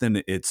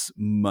 Often it's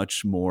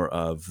much more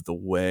of the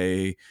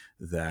way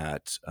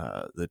that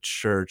the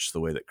church, the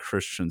way that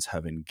Christians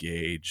have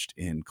engaged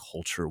in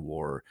culture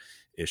war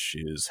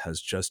issues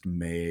has just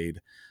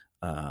made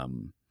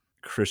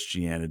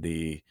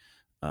Christianity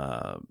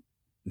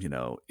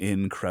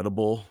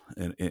incredible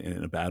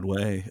in a bad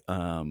way.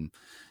 I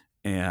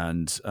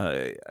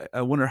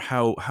wonder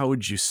how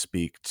would you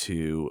speak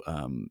to,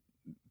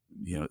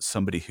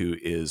 somebody who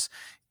is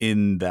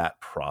in that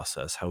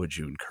process? How would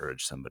you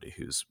encourage somebody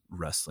who's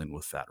wrestling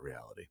with that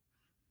reality?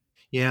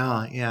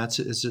 Yeah.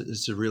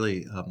 It's a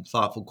really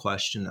thoughtful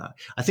question.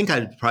 I think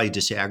I'd probably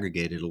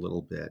disaggregate it a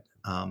little bit.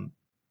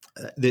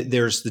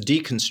 There's the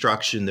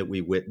deconstruction that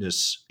we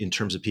witness in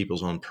terms of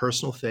people's own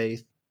personal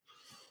faith.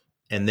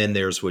 And then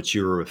there's what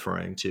you're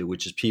referring to,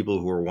 which is people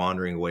who are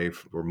wandering away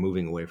or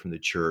moving away from the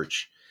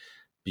church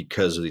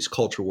because of these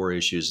culture war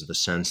issues, in the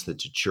sense that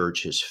the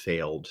church has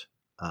failed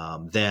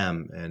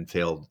them and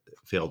failed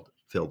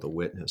to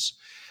witness.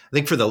 I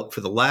think for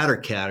the latter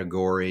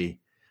category,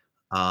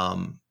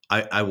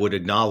 I would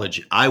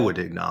acknowledge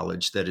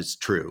that it's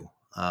true.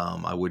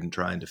 I wouldn't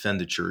try and defend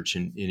the church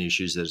in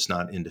issues that it's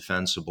not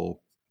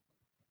indefensible,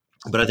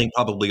 but I think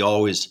probably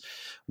always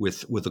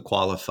with a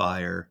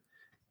qualifier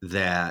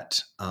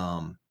that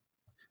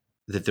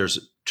that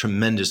there's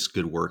tremendous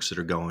good works that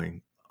are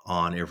going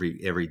on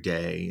every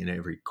day in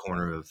every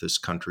corner of this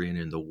country and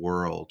in the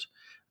world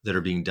that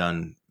are being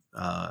done,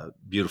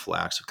 beautiful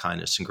acts of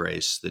kindness and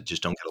grace that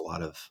just don't get a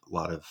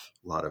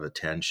lot of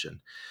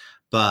attention.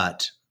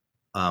 But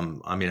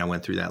I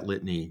went through that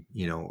litany,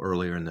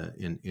 earlier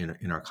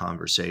in our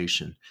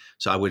conversation.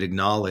 So I would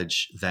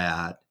acknowledge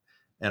that,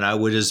 and I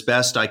would, as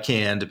best I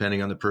can,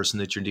 depending on the person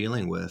that you're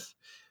dealing with,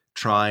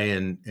 try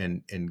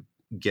and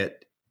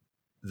get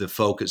the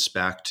focus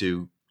back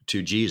to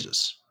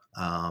Jesus,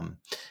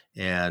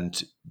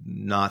 and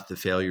not the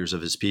failures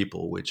of his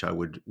people, which I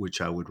would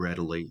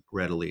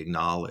readily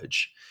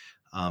acknowledge.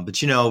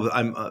 But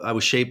I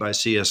was shaped by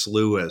C.S.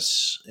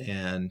 Lewis,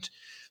 and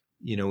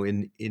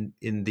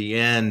in the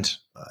end,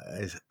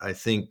 I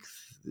think,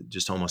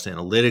 just almost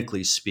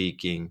analytically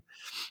speaking,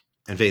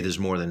 and faith is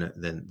more than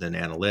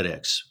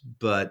analytics,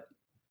 but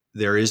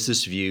there is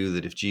this view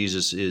that if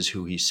Jesus is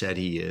who he said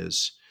he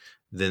is,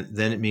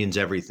 then it means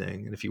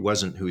everything. And if he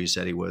wasn't who he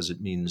said he was, it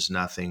means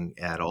nothing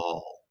at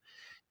all.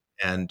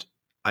 And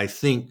I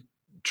think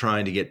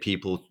trying to get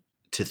people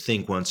to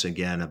think once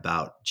again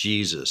about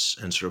Jesus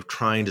and sort of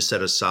trying to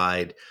set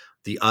aside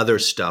the other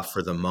stuff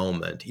for the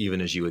moment, even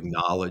as you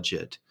acknowledge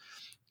it,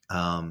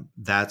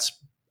 that's,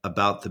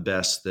 about the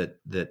best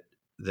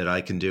that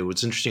I can do.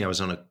 It's interesting. I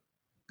was on a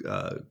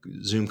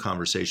Zoom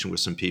conversation with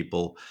some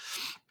people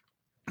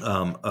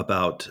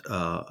about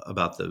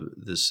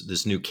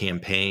this new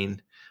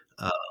campaign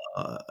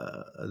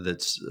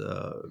that's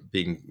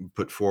being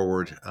put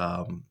forward.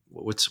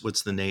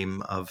 What's the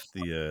name of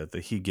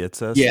the He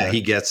Gets Us? Yeah,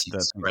 He Gets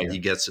Us, right? Yeah. He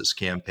Gets Us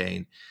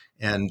campaign.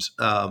 And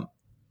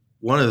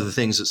one of the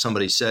things that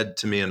somebody said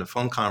to me in a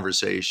phone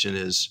conversation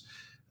is,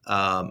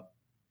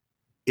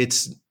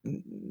 it's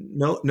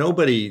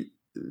nobody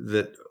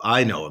that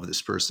I know of,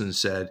 this person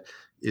said,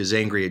 is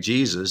angry at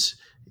Jesus.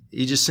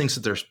 He just thinks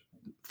that their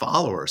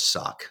followers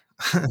suck.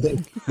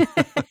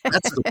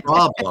 That's the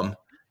problem.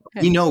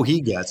 We know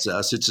he gets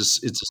us. It's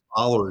his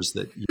followers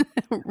that.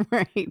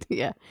 Right.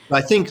 Yeah.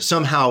 I think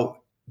somehow,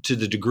 to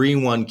the degree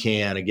one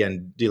can,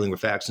 again, dealing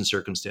with facts and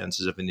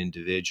circumstances of an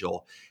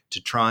individual,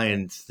 to try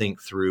and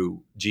think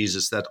through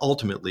Jesus, that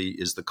ultimately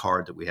is the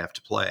card that we have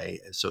to play,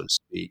 so to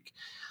speak.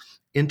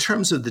 In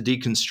terms of the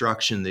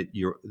deconstruction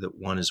that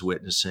one is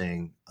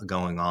witnessing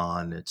going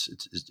on, it's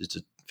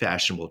a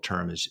fashionable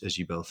term, as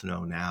you both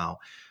know now,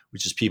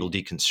 which is people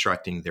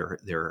deconstructing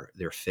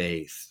their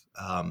faith.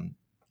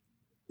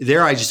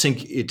 There, I just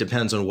think it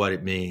depends on what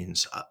it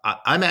means.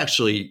 I'm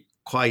actually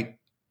quite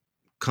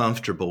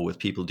comfortable with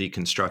people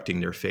deconstructing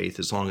their faith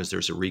as long as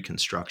there's a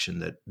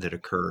reconstruction that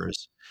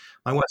occurs.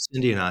 My wife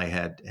Cindy and I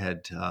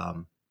had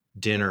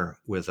dinner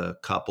with a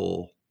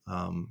couple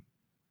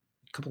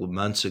of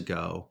months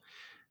ago,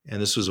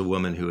 and this was a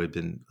woman who had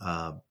been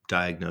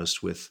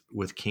diagnosed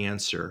with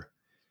cancer,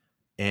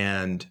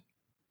 and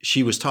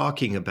she was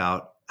talking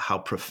about how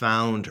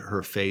profound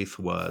her faith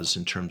was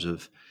in terms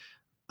of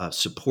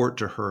support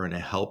to her and a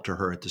help to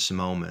her at this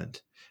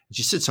moment. And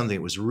she said something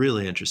that was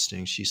really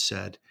interesting. She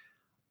said,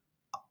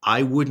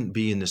 I wouldn't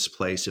be in this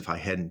place if I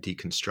hadn't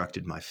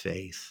deconstructed my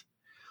faith,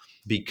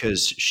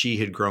 because she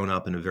had grown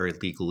up in a very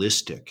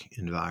legalistic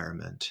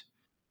environment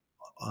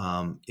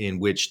in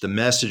which the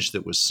message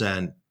that was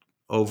sent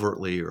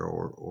overtly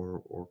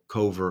or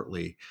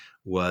covertly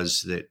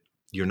was that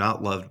you're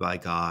not loved by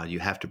God. You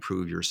have to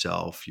prove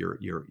yourself.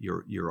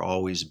 You're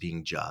always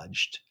being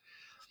judged.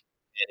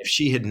 And if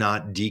she had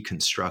not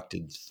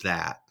deconstructed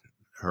that,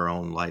 her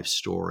own life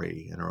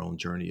story and her own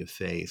journey of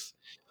faith,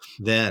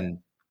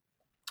 then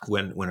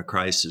when a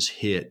crisis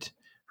hit,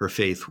 her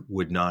faith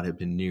would not have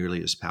been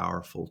nearly as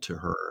powerful to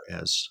her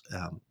as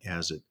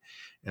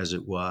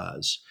it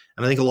was.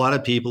 And I think a lot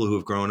of people who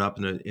have grown up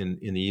in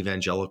the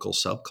evangelical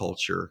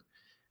subculture,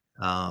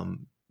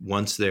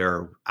 once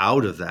they're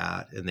out of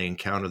that and they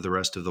encounter the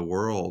rest of the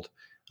world,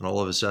 and all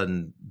of a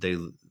sudden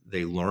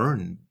they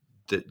learn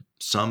that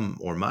some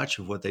or much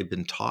of what they've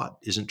been taught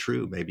isn't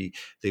true. Maybe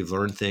they've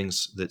learned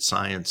things that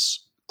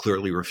science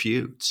clearly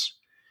refutes,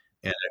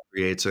 and it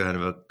creates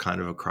a kind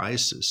of a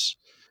crisis.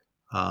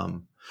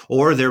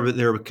 Or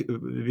there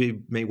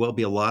may well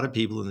be a lot of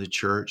people in the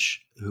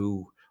church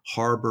who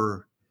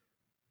harbor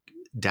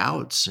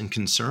doubts and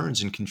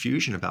concerns and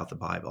confusion about the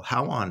Bible.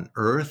 How on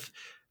earth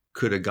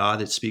could a God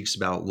that speaks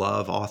about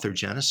love author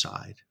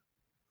genocide?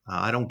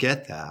 I don't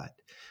get that.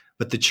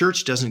 But the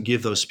church doesn't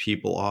give those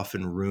people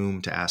often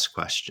room to ask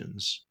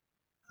questions.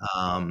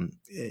 And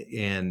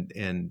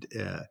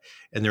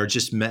there are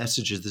just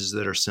messages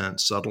that are sent,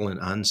 subtle and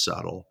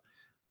unsubtle.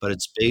 But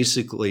it's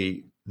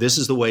basically, this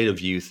is the way to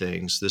view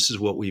things. This is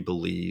what we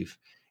believe.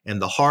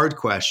 And the hard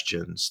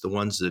questions, the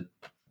ones that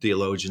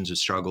theologians have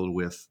struggled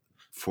with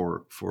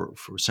for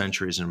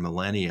centuries and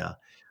millennia,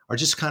 are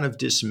just kind of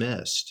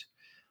dismissed.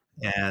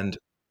 And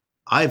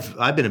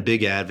I've been a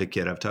big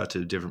advocate. I've talked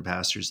to different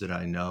pastors that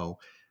I know,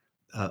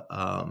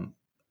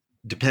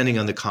 depending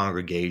on the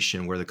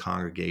congregation, where the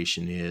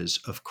congregation is,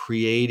 of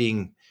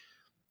creating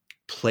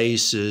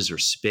places or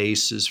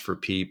spaces for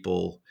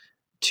people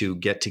to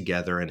get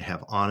together and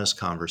have honest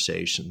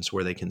conversations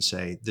where they can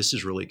say, this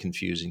is really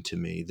confusing to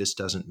me. This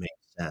doesn't make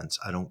sense.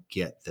 I don't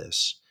get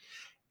this.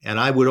 And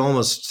I would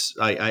almost,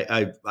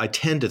 I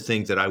tend to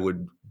think that I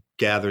would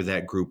gather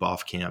that group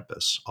off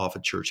campus, off a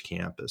church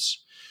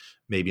campus,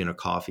 maybe in a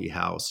coffee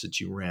house that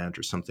you rent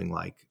or something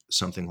like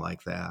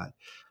that.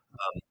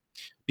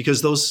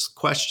 Because those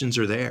questions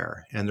are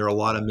there, and there are a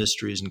lot of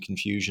mysteries and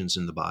confusions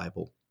in the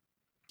Bible.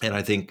 And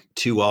I think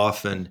too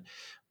often,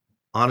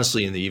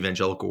 honestly, in the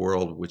evangelical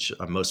world, which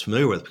I'm most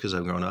familiar with because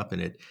I've grown up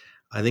in it,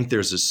 I think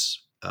there's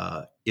this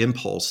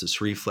impulse, this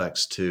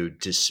reflex to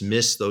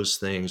dismiss those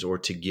things or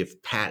to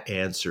give pat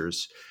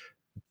answers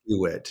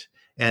to it.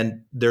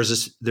 And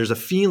there's a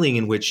feeling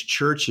in which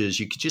churches,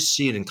 you could just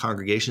see it in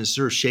congregations,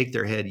 sort of shake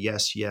their head,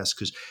 yes, yes,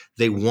 because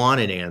they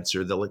want an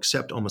answer. They'll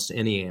accept almost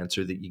any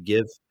answer that you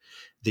give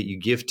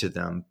to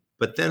them.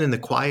 But then in the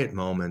quiet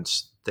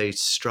moments, they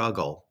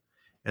struggle.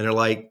 And they're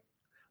like,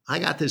 I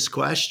got this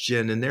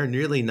question, and they're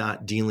nearly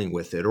not dealing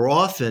with it. Or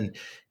often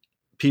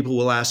people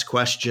will ask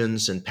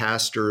questions, and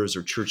pastors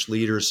or church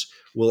leaders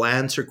will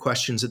answer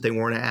questions that they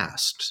weren't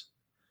asked,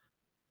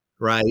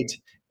 right?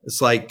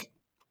 It's like,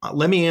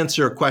 let me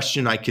answer a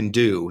question I can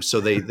do.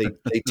 So they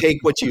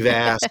take what you've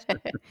asked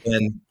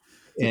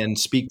and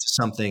speak to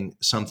something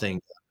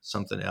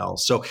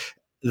else. So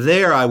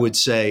there, I would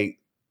say,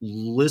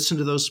 listen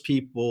to those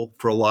people.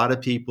 For a lot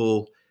of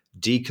people,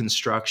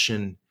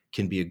 deconstruction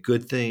can be a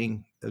good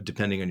thing,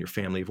 depending on your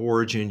family of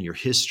origin, your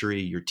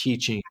history, your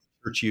teaching,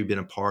 the church you've been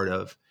a part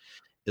of.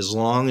 As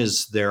long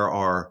as there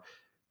are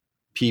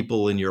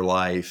people in your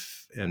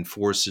life and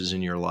forces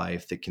in your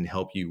life that can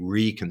help you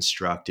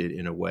reconstruct it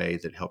in a way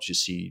that helps you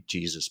see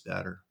Jesus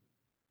better.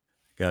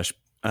 Gosh,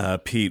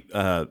 Pete,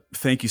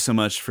 thank you so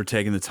much for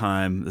taking the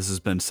time. This has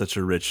been such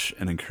a rich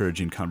and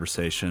encouraging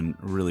conversation.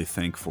 Really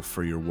thankful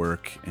for your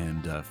work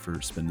and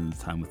for spending the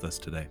time with us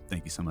today.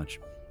 Thank you so much.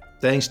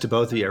 Thanks to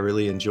both of you. I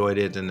really enjoyed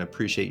it and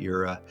appreciate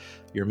your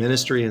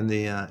ministry and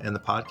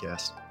the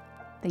podcast.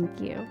 Thank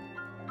you.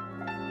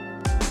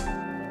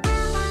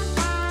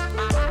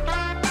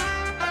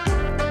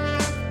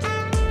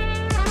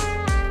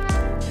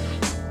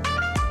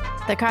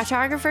 The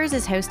Cartographers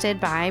is hosted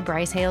by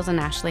Bryce Hales and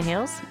Ashley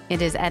Hales.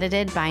 It is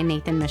edited by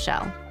Nathan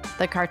Michelle.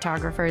 The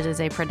Cartographers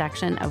is a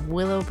production of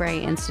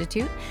Willowbrae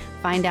Institute.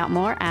 Find out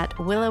more at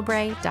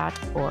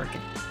willowbrae.org.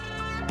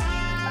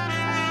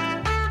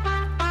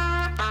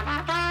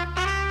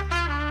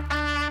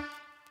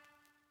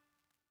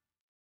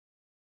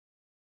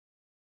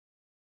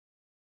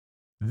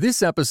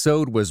 This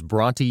episode was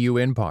brought to you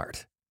in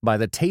part by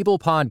the Table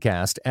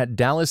Podcast at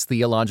Dallas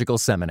Theological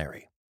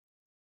Seminary.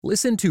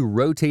 Listen to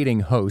rotating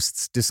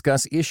hosts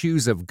discuss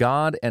issues of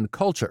God and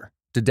culture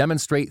to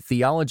demonstrate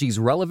theology's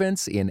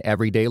relevance in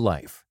everyday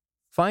life.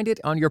 Find it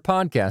on your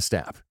podcast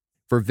app.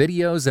 For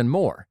videos and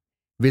more,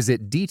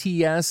 visit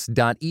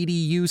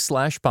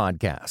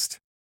dts.edu/podcast.